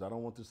him is I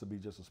don't want this to be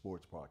just a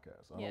sports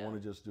podcast. I don't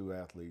want to just do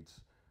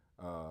athletes.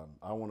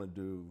 I want to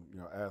do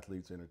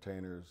athletes,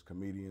 entertainers,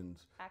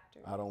 comedians.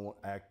 Actors. I don't want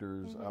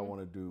actors. I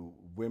want to do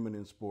women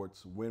in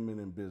sports, women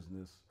in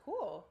business.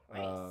 Cool.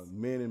 Nice.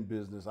 Men in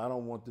business. I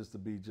don't want this to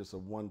be just a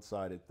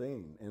one-sided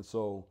thing. And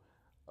so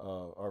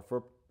our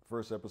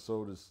first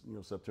episode is,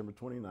 September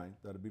 29th.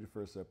 That'll be the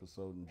first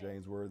episode. And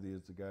James Worthy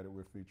is the guy that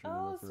we're featuring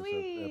in the first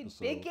episode.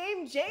 Big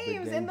Game James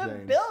Big Game in the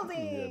James.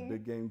 building. Yeah,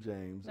 Big Game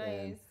James.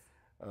 Nice.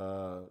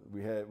 And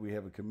we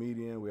have a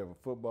comedian, we have a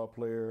football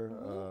player,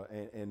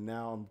 and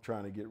now I'm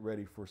trying to get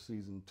ready for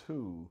season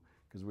 2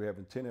 because we're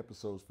having 10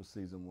 episodes for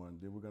season 1.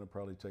 Then we're going to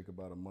probably take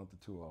about a month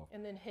or 2 off.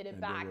 And then hit it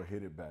and back. Then we'll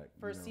hit it back.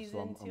 For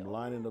season 2. So I'm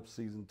lining up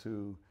season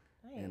 2.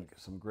 Nice. And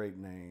some great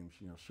names,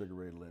 Sugar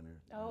Ray Leonard.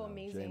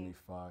 Amazing. Jamie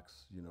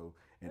Foxx,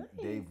 and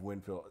Dave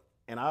Winfield.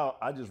 And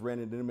I just ran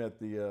into them at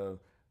the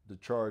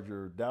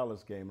Charger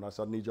Dallas game, and I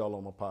said, I need y'all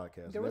on my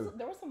podcast. There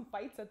were some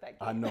fights at that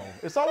game. I know.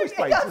 It's always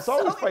fights. It's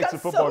always fights in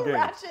football games.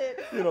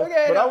 Ratchet.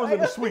 But I was in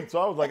the suite, so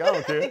I was like, I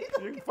don't care.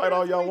 You can fight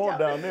all y'all want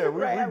down there.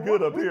 We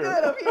good up here. We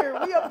good up here.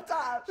 We up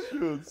top.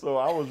 Shoot. So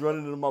I was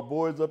running into my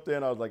boys up there,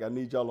 and I was like, I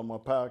need y'all on my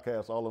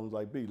podcast. All of them was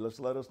like, B,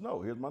 let us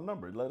know. Here's my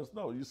number. Let us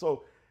know.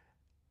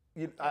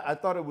 I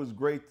thought it was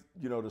great,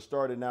 to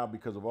start it now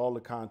because of all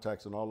the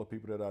contacts and all the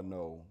people that I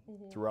know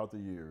throughout the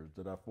years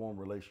that I formed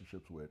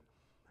relationships with.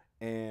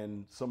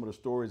 And some of the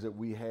stories that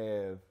we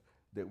have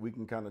that we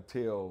can kind of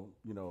tell,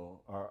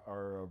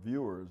 our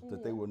viewers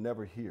that they will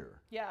never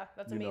hear. Yeah,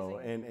 that's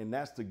amazing. And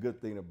that's the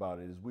good thing about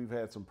it is we've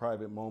had some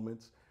private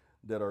moments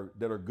that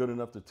are good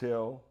enough to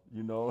tell,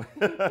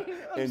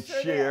 and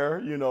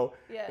share,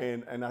 Yeah.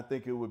 And I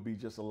think it would be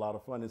just a lot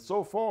of fun. And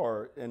so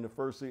far in the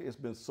first season, it's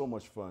been so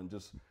much fun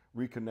just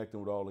reconnecting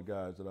with all the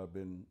guys that I've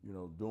been,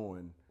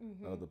 doing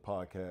the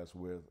podcast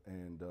with,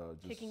 and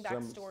just kicking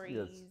back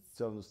stories,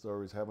 telling the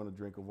stories, having a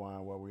drink of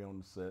wine while we're on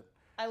the set.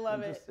 I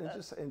love it.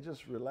 And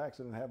just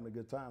relaxing and having a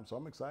good time. So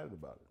I'm excited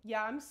about it.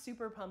 Yeah, I'm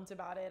super pumped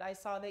about it. I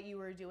saw that you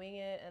were doing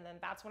it, and then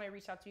that's when I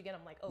reached out to you again.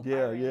 I'm like, oh,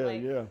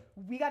 Byron,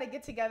 we got to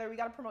get together. We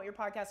got to promote your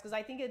podcast because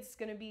I think it's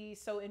going to be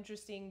so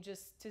interesting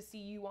just to see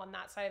you on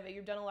that side of it.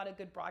 You've done a lot of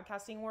good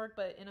broadcasting work,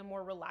 but in a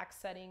more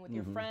relaxed setting with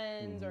your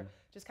friends or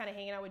just kind of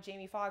hanging out with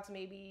Jamie Foxx.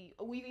 Maybe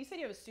you said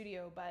you have a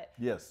studio, but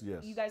yes,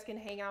 you guys can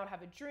hang out,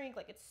 have a drink.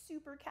 Like it's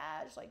super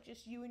cash, like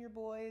just you and your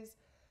boys.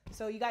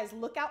 So you guys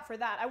look out for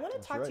that. I want to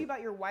talk to you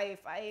about your wife.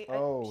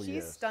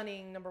 She's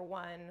stunning, number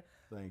one.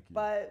 Thank you.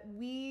 But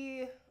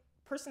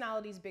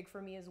personality is big for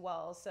me as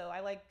well. So I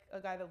like a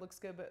guy that looks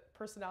good, but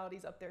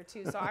personality's up there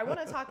too. So I want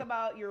to talk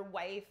about your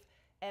wife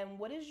and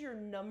what is your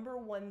number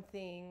one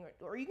thing,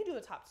 or you can do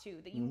a top 2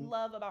 that you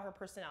love about her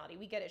personality.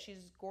 We get it.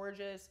 She's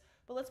gorgeous,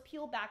 but let's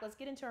peel back. Let's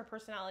get into her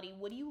personality.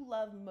 What do you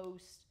love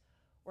most,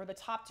 or the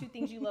top 2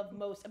 things you love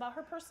most about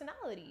her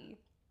personality?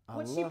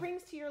 What she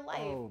brings to your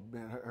life. Oh,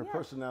 man, her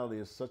personality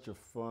is such a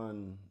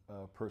fun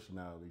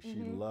personality. She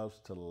loves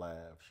to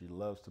laugh. She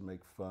loves to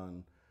make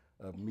fun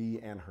of me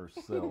and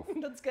herself.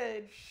 That's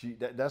good.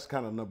 That's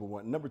kind of number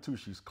 1. Number 2,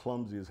 she's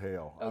clumsy as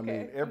hell. Okay. I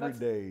mean, every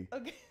day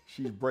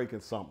she's breaking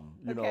something,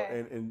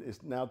 and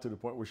it's now to the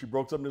point where she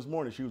broke something this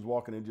morning. She was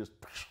walking and just...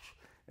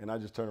 And I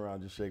just turn around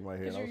and just shake my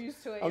head. Because you're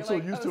used to it. I'm so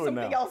used to it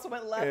now. Something else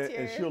went left here.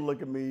 And she'll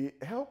look at me,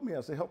 help me.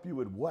 I say, help you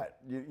with what?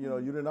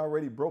 You didn't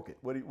already broke it.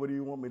 What do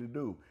you want me to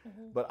do?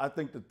 But I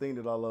think the thing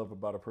that I love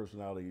about her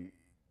personality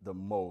the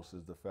most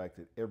is the fact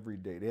that every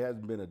day, there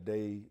hasn't been a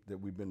day that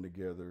we've been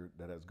together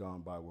that has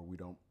gone by where we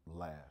don't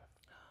laugh.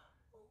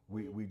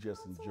 We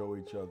just enjoy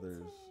each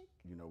other's,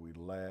 we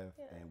laugh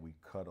and we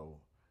cuddle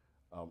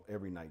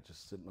every night,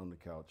 just sitting on the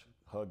couch,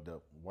 hugged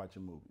up,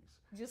 watching movies.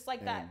 Just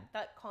like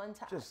that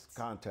contact. Just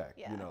contact,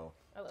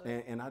 I love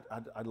it. And I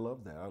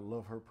love that. I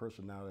love her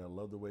personality. I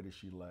love the way that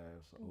she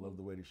laughs. I love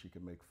the way that she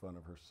can make fun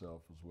of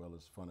herself as well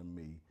as fun of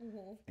me.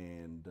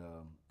 And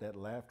that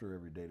laughter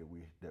every day that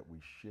we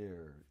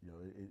share,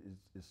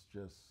 it's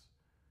just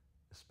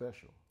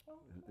special.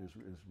 It's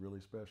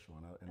really special,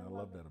 and I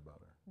love that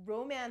about her.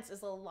 Romance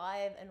is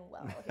alive and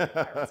well here at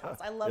Byron's house.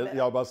 I love it.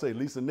 Y'all about to say, at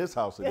least in this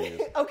house it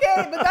is.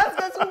 Okay, but that's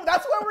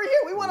why we're here.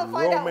 We want to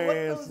find out what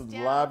Romance is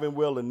alive and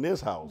well in this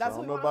house. I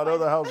don't know about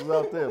other houses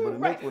out there, but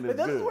in this one it's good.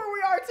 But this is where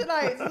we are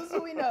tonight, so this is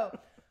what we know.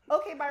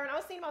 Okay, Byron, I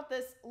was thinking about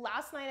this.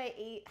 Last night I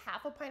ate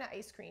half a pint of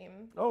ice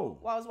cream while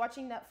I was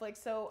watching Netflix,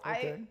 so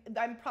I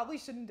probably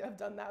shouldn't have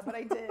done that, but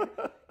I did.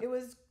 It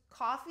was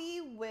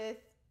coffee with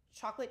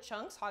chocolate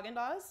chunks,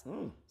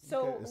 Haagen-Dazs.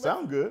 So it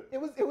sounds good. It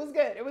was good.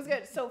 It was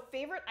good. So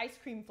favorite ice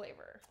cream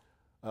flavor?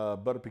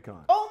 Butter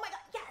pecan. Oh my God,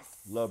 yes.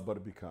 Love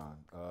butter pecan.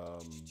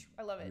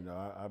 I love it.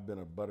 I've been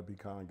a butter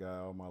pecan guy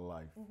all my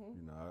life.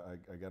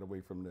 I got away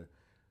from the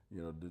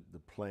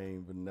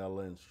plain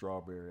vanilla and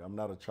strawberry. I'm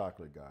not a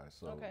chocolate guy,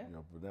 so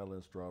vanilla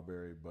and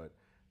strawberry, but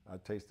I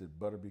tasted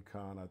butter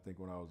pecan, I think,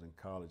 when I was in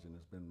college, and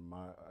it's been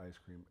my ice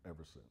cream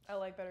ever since. I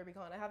like butter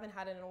pecan. I haven't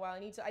had it in a while.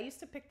 I used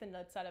to pick the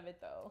nuts out of it,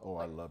 though. Oh,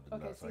 I love the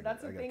nuts. Okay, see,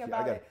 that's the thing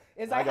about it,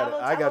 is I have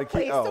a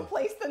place to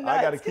place the nuts.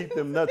 I got to keep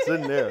them nuts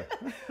in there.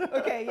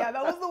 Okay, yeah,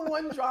 that was the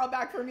one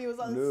drawback for me. It was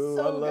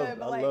so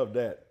good. I love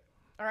that.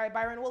 All right,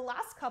 Byron, well,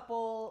 last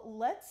couple,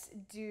 let's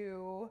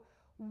do,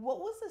 what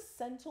was a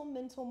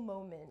sentimental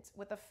moment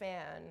with a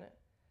fan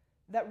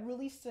that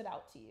really stood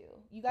out to you?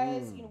 You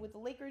guys, with the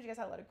Lakers, you guys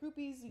had a lot of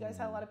groupies. You guys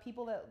had a lot of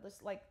people that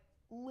just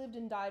lived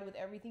and died with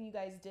everything you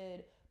guys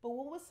did. But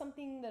what was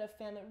something that a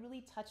fan that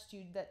really touched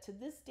you that to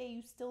this day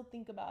you still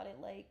think about it?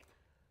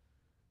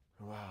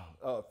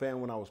 Wow. Fan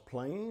when I was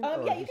playing?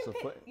 Or Yeah, you just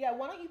can a pick. Yeah,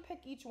 why don't you pick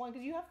each one?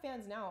 Because you have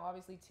fans now,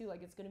 obviously, too.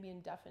 Like, it's going to be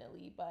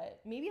indefinitely. But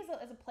maybe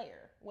as a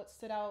player, what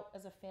stood out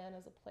as a fan,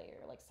 as a player?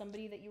 Like,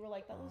 somebody that you were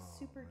like, that was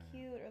super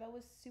cute, or that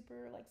was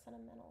super, like,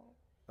 sentimental.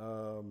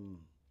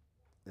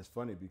 It's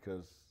funny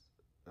because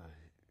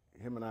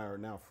him and I are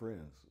now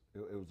friends.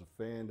 It was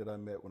a fan that I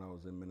met when I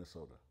was in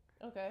Minnesota.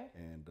 Okay.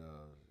 And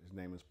his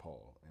name is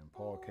Paul. And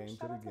Paul came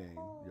to the game.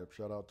 Paul. Yep,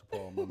 shout out to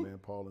Paul, my man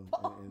Paul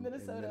in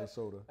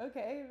Minnesota.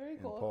 Okay, very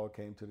cool. And Paul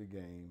came to the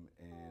game,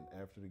 and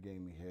after the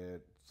game, he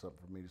had something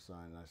for me to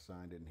sign, and I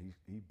signed it. And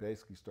he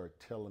basically started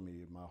telling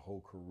me my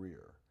whole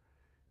career,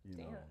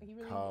 Really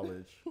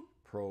college,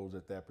 pros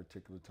at that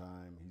particular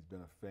time. He's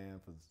been a fan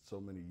for so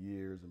many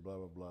years, and blah,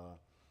 blah, blah.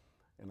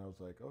 And I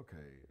was like,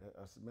 okay.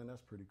 I said, man,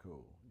 that's pretty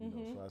cool. You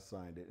know, so I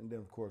signed it. And then,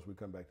 of course, we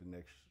come back the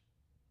next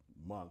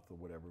month or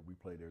whatever. We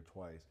played there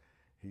twice.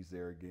 He's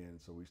there again.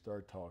 So we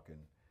start talking,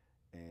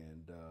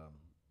 and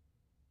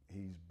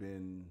he's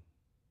been,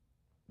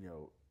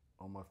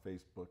 on my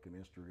Facebook and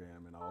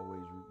Instagram, and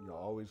I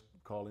always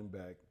call him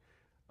back.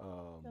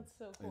 That's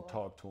so cool. And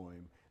talk to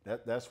him.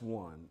 That's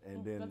one.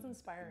 And then that's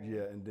inspiring.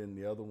 Yeah, and then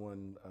the other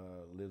one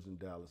lives in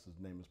Dallas. His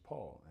name is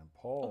Paul, and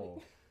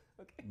Paul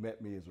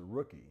met me as a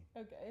rookie.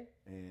 Okay.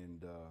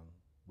 And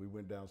we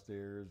went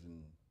downstairs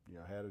and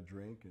had a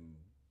drink and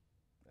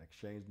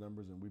exchanged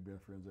numbers, and we've been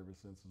friends ever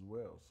since as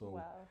well. So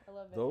wow, I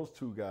love it. Those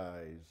two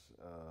guys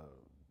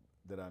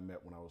that I met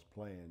when I was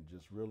playing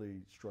just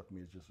really struck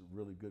me as just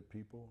really good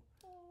people,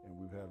 and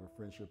we've had a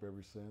friendship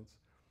ever since.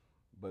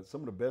 But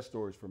some of the best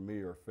stories for me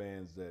are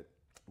fans that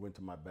went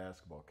to my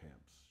basketball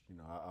camps.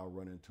 I'll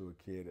run into a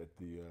kid at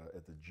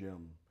the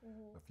gym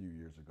a few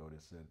years ago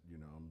that said,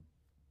 I'm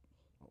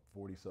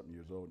 40-something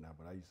years old now,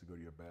 but I used to go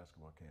to your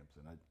basketball camps,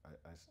 and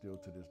I still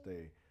to this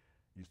day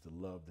used to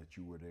love that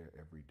you were there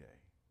every day.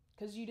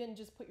 Because you didn't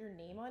just put your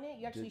name on it,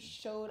 you actually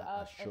showed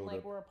up and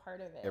were a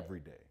part of it. Every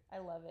day. I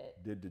love it.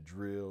 Did the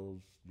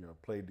drills,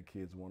 played the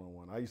kids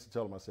one-on-one. I used to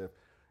tell myself,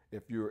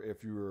 if you're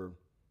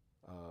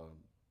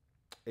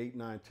 8,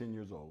 9, 10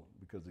 years old,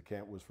 because the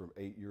camp was from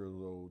 8 years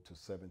old to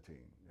 17.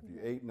 If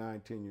you're 8,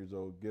 9, 10 years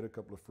old, get a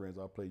couple of friends.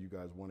 I'll play you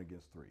guys 1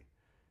 against 3.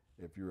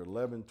 If you're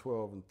 11,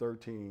 12, and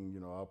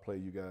 13, I'll play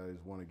you guys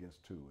 1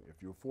 against 2.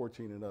 If you're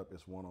 14 and up,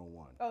 it's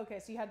 1-on-1. Okay,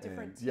 so you had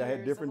different tiers. Yeah, I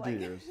had different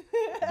tiers.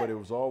 But it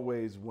was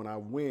always, when I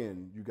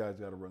win, you guys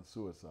got to run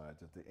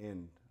suicides at the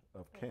end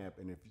of camp.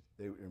 And if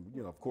they,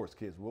 of course,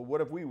 kids, well,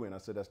 what if we win? I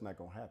said, that's not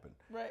going to happen.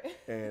 Right.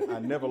 And I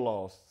never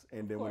lost.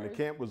 And then when the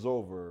camp was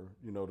over,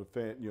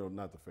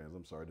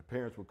 the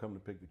parents would come to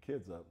pick the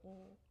kids up,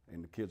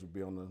 and the kids would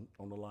be on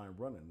the line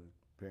running.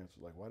 The parents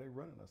were like, why are they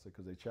running? I said,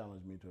 because they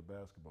challenged me to a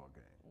basketball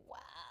game. Wow.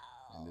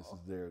 And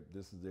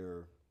this is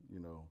their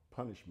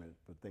punishment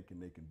for thinking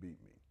they can beat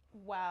me.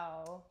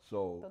 Wow.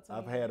 So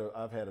I've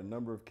had a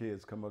number of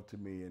kids come up to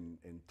me and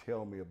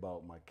tell me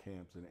about my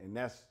camps, and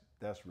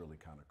that's really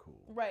kind of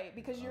cool. Right,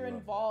 because you're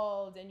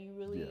involved and you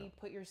really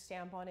put your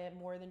stamp on it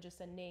more than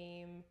just a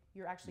name.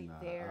 You're actually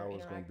there. I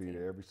was going to be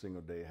there every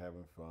single day,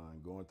 having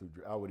fun, going through.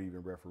 I would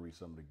even referee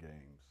some of the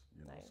games.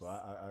 Nice. So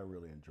I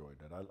really enjoyed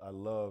that. I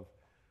love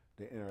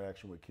the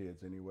interaction with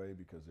kids anyway,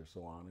 because they're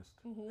so honest.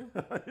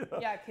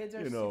 Yeah, kids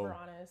are super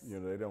honest.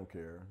 They don't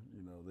care.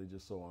 They're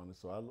just so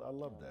honest. So I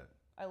love that.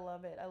 I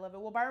love it. I love it.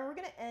 Well, Byron, we're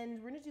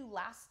gonna do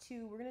last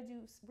two. We're gonna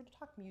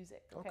talk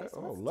music. Okay. So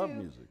love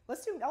music.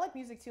 I like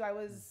music too.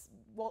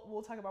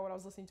 We'll talk about what I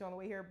was listening to on the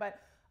way here, but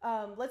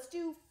let's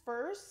do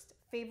first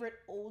favorite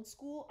old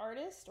school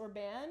artist or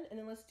band, and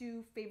then let's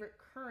do favorite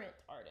current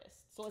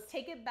artist. So let's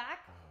take it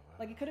back. Oh, wow.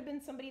 Like, it could have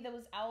been somebody that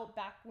was out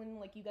back when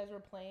you guys were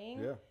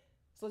playing. Yeah.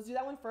 So let's do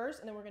that one first,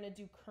 and then we're gonna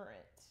do current.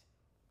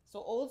 So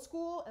old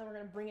school, and we're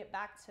gonna bring it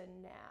back to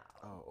now.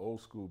 Oh,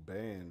 old school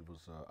band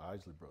was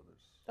Isley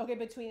Brothers. Okay,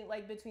 between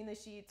the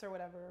sheets or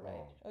whatever,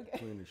 right? Okay.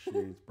 Between the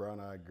sheets, Brown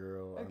Eyed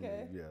Girl.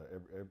 Okay. I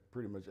mean,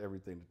 pretty much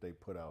everything that they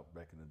put out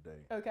back in the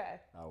day. Okay.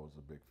 I was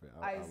a big fan.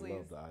 I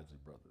loved the Isley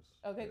Brothers.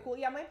 Okay, cool.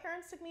 Yeah, my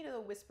parents took me to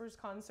the Whispers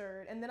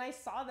concert, and then I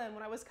saw them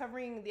when I was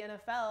covering the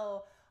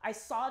NFL. I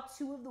saw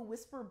 2 of the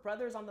Whisper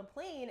brothers on the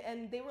plane,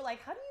 and they were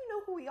like, how do you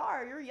know who we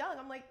are? You're young.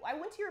 I'm like, I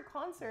went to your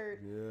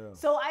concert. Yeah.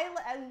 So I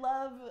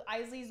love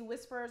Isley's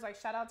Whispers. Like,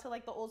 shout out to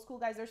the old school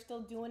guys. They're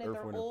still doing it. Earth,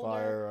 they're Wind older. And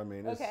Fire. I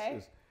mean,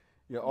 it's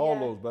all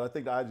those. But I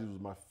think the Isley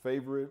was my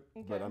favorite.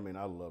 Okay. But I mean,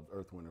 I loved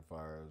Earth, Wind and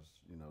Fire's,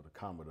 the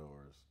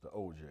Commodores, the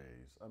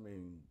OJs. I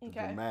mean, the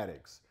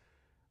Dramatics.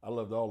 I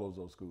loved all those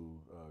old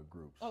school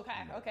groups. Okay,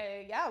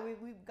 okay. Yeah,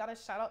 we got to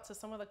shout out to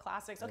some of the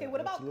classics. Okay,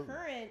 what about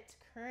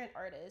current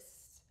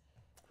artists?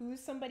 Who's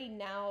somebody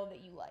now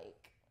that you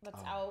like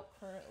that's out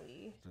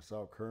currently? That's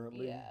out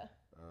currently? Yeah.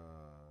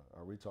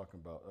 Are we talking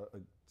about?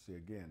 See,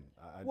 again,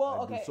 I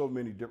do so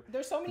many different.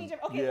 There's so many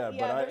different. Okay, yeah,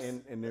 but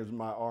and there's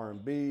my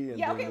R&B.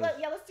 Yeah, okay,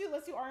 let's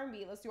do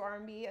R&B. Let's do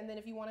R&B, and then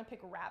if you want to pick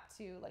rap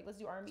too, let's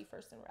do R&B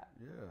first and rap.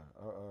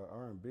 Yeah,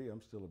 R&B.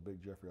 I'm still a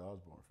big Jeffrey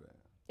Osborne fan.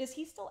 Is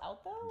he still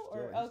out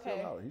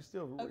though? He's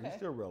still out. He's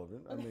still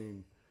relevant. I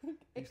mean,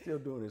 He's still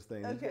doing his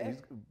thing. Okay.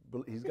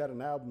 He's got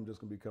an album that's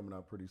gonna be coming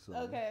out pretty soon.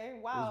 Okay.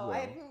 Wow. I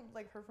haven't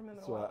like heard from him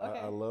in a while. Okay.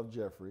 I love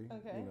Jeffrey.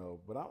 Okay. You know,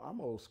 but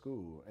I'm old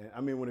school, and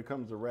I mean when it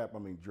comes to rap, I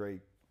mean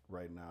Drake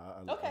right now.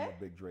 I'm a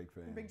big Drake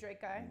fan. Big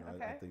Drake guy. You know,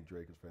 Okay. I think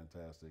Drake is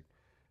fantastic.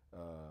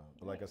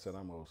 But like I said,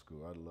 I'm old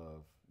school. I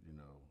love, you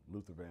know,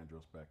 Luther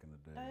Vandross back in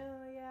the day.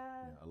 Oh yeah.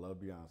 Yeah, I love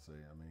Beyonce.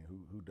 I mean,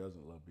 who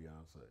doesn't love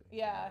Beyonce?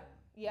 Yeah.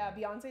 You know?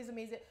 Beyonce's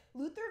amazing.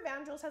 Luther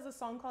Vandross has a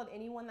song called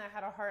 "Anyone That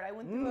Had a Heart." I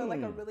went through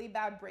a really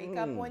bad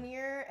breakup one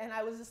year, and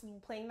I was just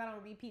playing that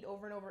on repeat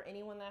over and over.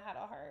 "Anyone That Had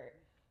a Heart."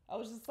 I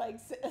was just like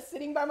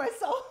sitting by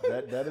myself.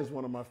 That is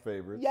one of my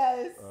favorites.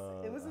 Yes,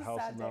 it was a House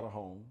sad is day. Not a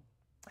Home.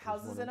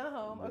 House is in a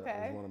Home. Yeah,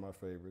 Okay. it's one of my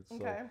favorites. So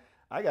Okay.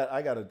 I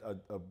got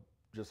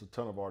just a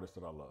ton of artists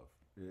that I love.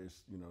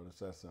 It's, you know, it's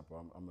that simple.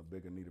 I'm a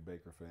big Anita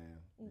Baker fan.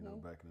 You know,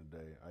 back in the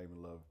day, I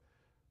even love,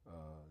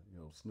 you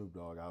know, Snoop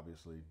Dogg.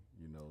 Obviously,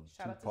 you know,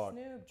 Shout out to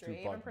Snoop,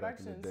 Drea Avent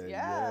Productions.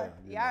 Yeah,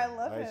 I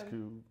love Ice him.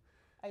 Cube.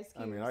 Ice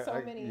Cube. I mean,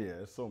 so many.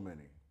 Yeah, so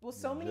many. Well,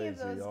 so many of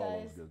those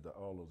guys.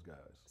 All those guys.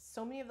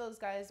 So many of those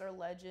guys are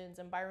legends.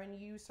 And Byron,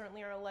 you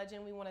certainly are a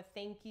legend. We want to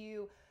thank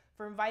you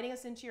for inviting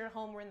us into your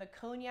home. We're in the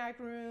Cognac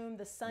Room.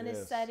 The sun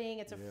is setting.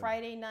 It's a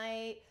Friday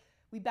night.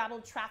 We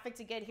battled traffic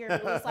to get here.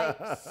 It was like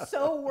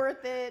so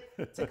worth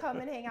it to come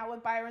and hang out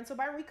with Byron. So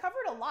Byron, we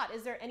covered a lot.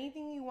 Is there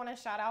anything you want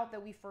to shout out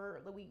that we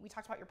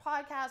talked about your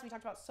podcast? We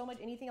talked about so much.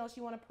 Anything else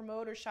you want to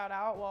promote or shout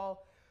out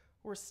while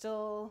we're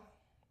still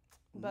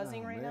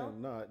buzzing now?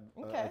 No,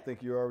 okay. I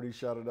think you already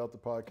shouted out the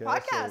podcast.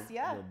 Podcast, so,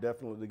 yeah. You know,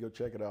 definitely go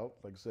check it out.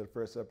 Like I said,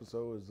 first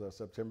episode is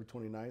September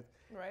 29th.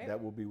 Right.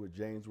 That will be with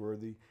James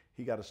Worthy.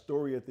 He got a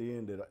story at the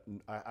end that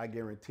I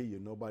guarantee you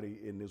nobody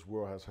in this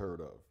world has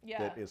heard of. Yeah.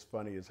 That is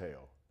funny as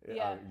hell.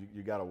 Yeah.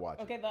 You got to watch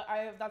it. Okay,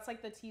 that's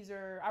like the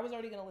teaser. I was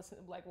already going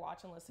to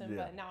watch and listen,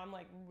 but now I'm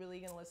like really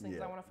going to listen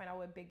because I want to find out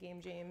what Big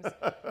Game James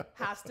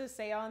has to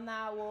say on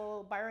that.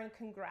 Well, Byron,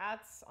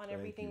 congrats on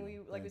everything.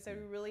 We said,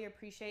 we really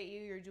appreciate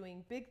you. You're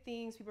doing big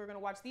things. People are going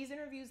to watch these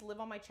interviews, live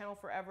on my channel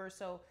forever.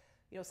 So,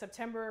 you know,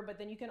 September, but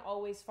then you can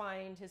always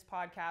find his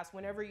podcast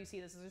whenever you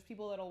see this. There's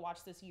people that'll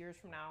watch this years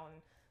from now,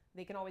 and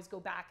they can always go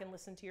back and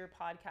listen to your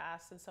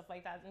podcast and stuff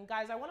like that. And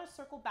guys, I want to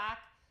circle back.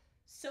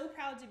 So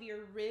proud to be a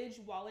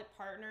Ridge wallet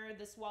partner.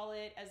 This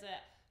wallet, as a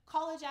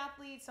college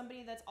athlete,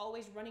 somebody that's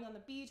always running on the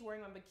beach,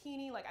 wearing my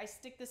bikini, like I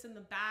stick this in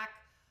the back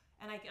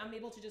and I'm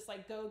able to just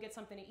like go get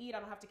something to eat. I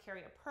don't have to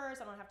carry a purse.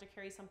 I don't have to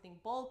carry something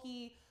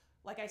bulky.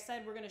 Like I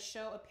said, we're going to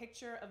show a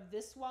picture of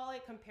this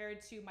wallet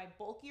compared to my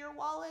bulkier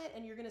wallet,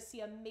 and you're going to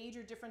see a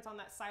major difference on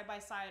that side by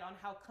side on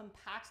how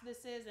compact this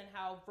is and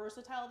how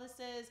versatile this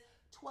is.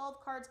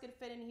 12 cards could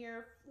fit in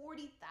here,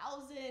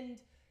 40,000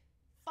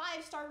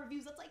 5-star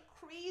reviews. That's like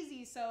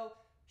crazy. So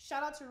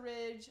shout out to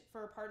Ridge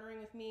for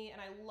partnering with me.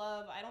 And I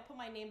don't put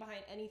my name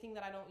behind anything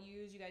that I don't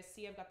use. You guys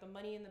see I've got the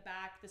money in the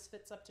back. This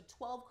fits up to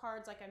 12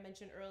 cards like I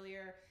mentioned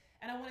earlier.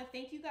 And I want to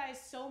thank you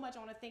guys so much. I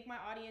want to thank my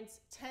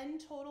audience. 10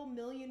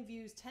 million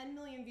views.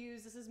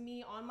 This is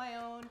me on my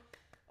own,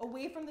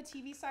 away from the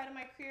TV side of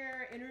my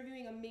career,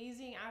 interviewing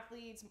amazing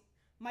athletes.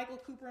 Michael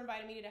Cooper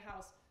invited me to the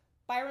house.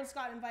 Byron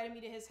Scott invited me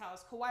to his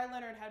house. Kawhi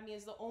Leonard had me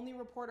as the only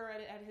reporter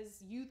at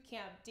his youth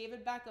camp.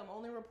 David Beckham,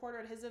 only reporter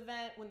at his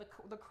event. When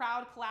the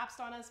crowd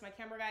collapsed on us, my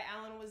camera guy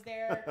Alan was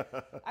there.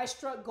 I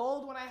struck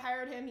gold when I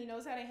hired him. He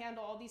knows how to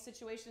handle all these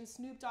situations.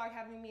 Snoop Dogg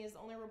having me as the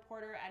only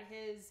reporter at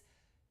his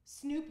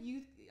Snoop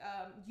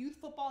youth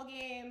football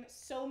game.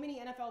 So many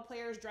NFL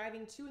players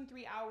driving 2 and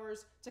 3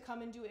 hours to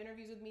come and do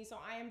interviews with me. So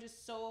I am just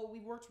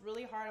we've worked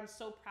really hard. I'm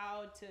so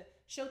proud to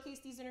showcase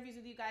these interviews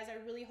with you guys.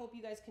 I really hope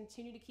you guys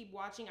continue to keep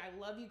watching. I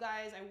love you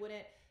guys. I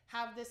wouldn't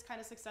have this kind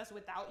of success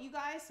without you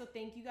guys. So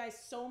thank you guys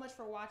so much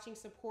for watching,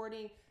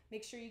 supporting.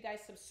 Make sure you guys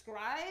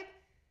subscribe.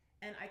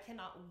 And I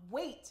cannot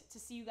wait to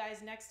see you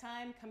guys next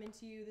time. Coming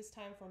to you this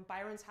time from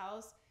Byron's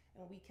house.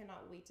 And we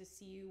cannot wait to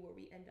see you where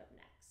we end up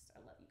next. I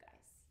love you guys.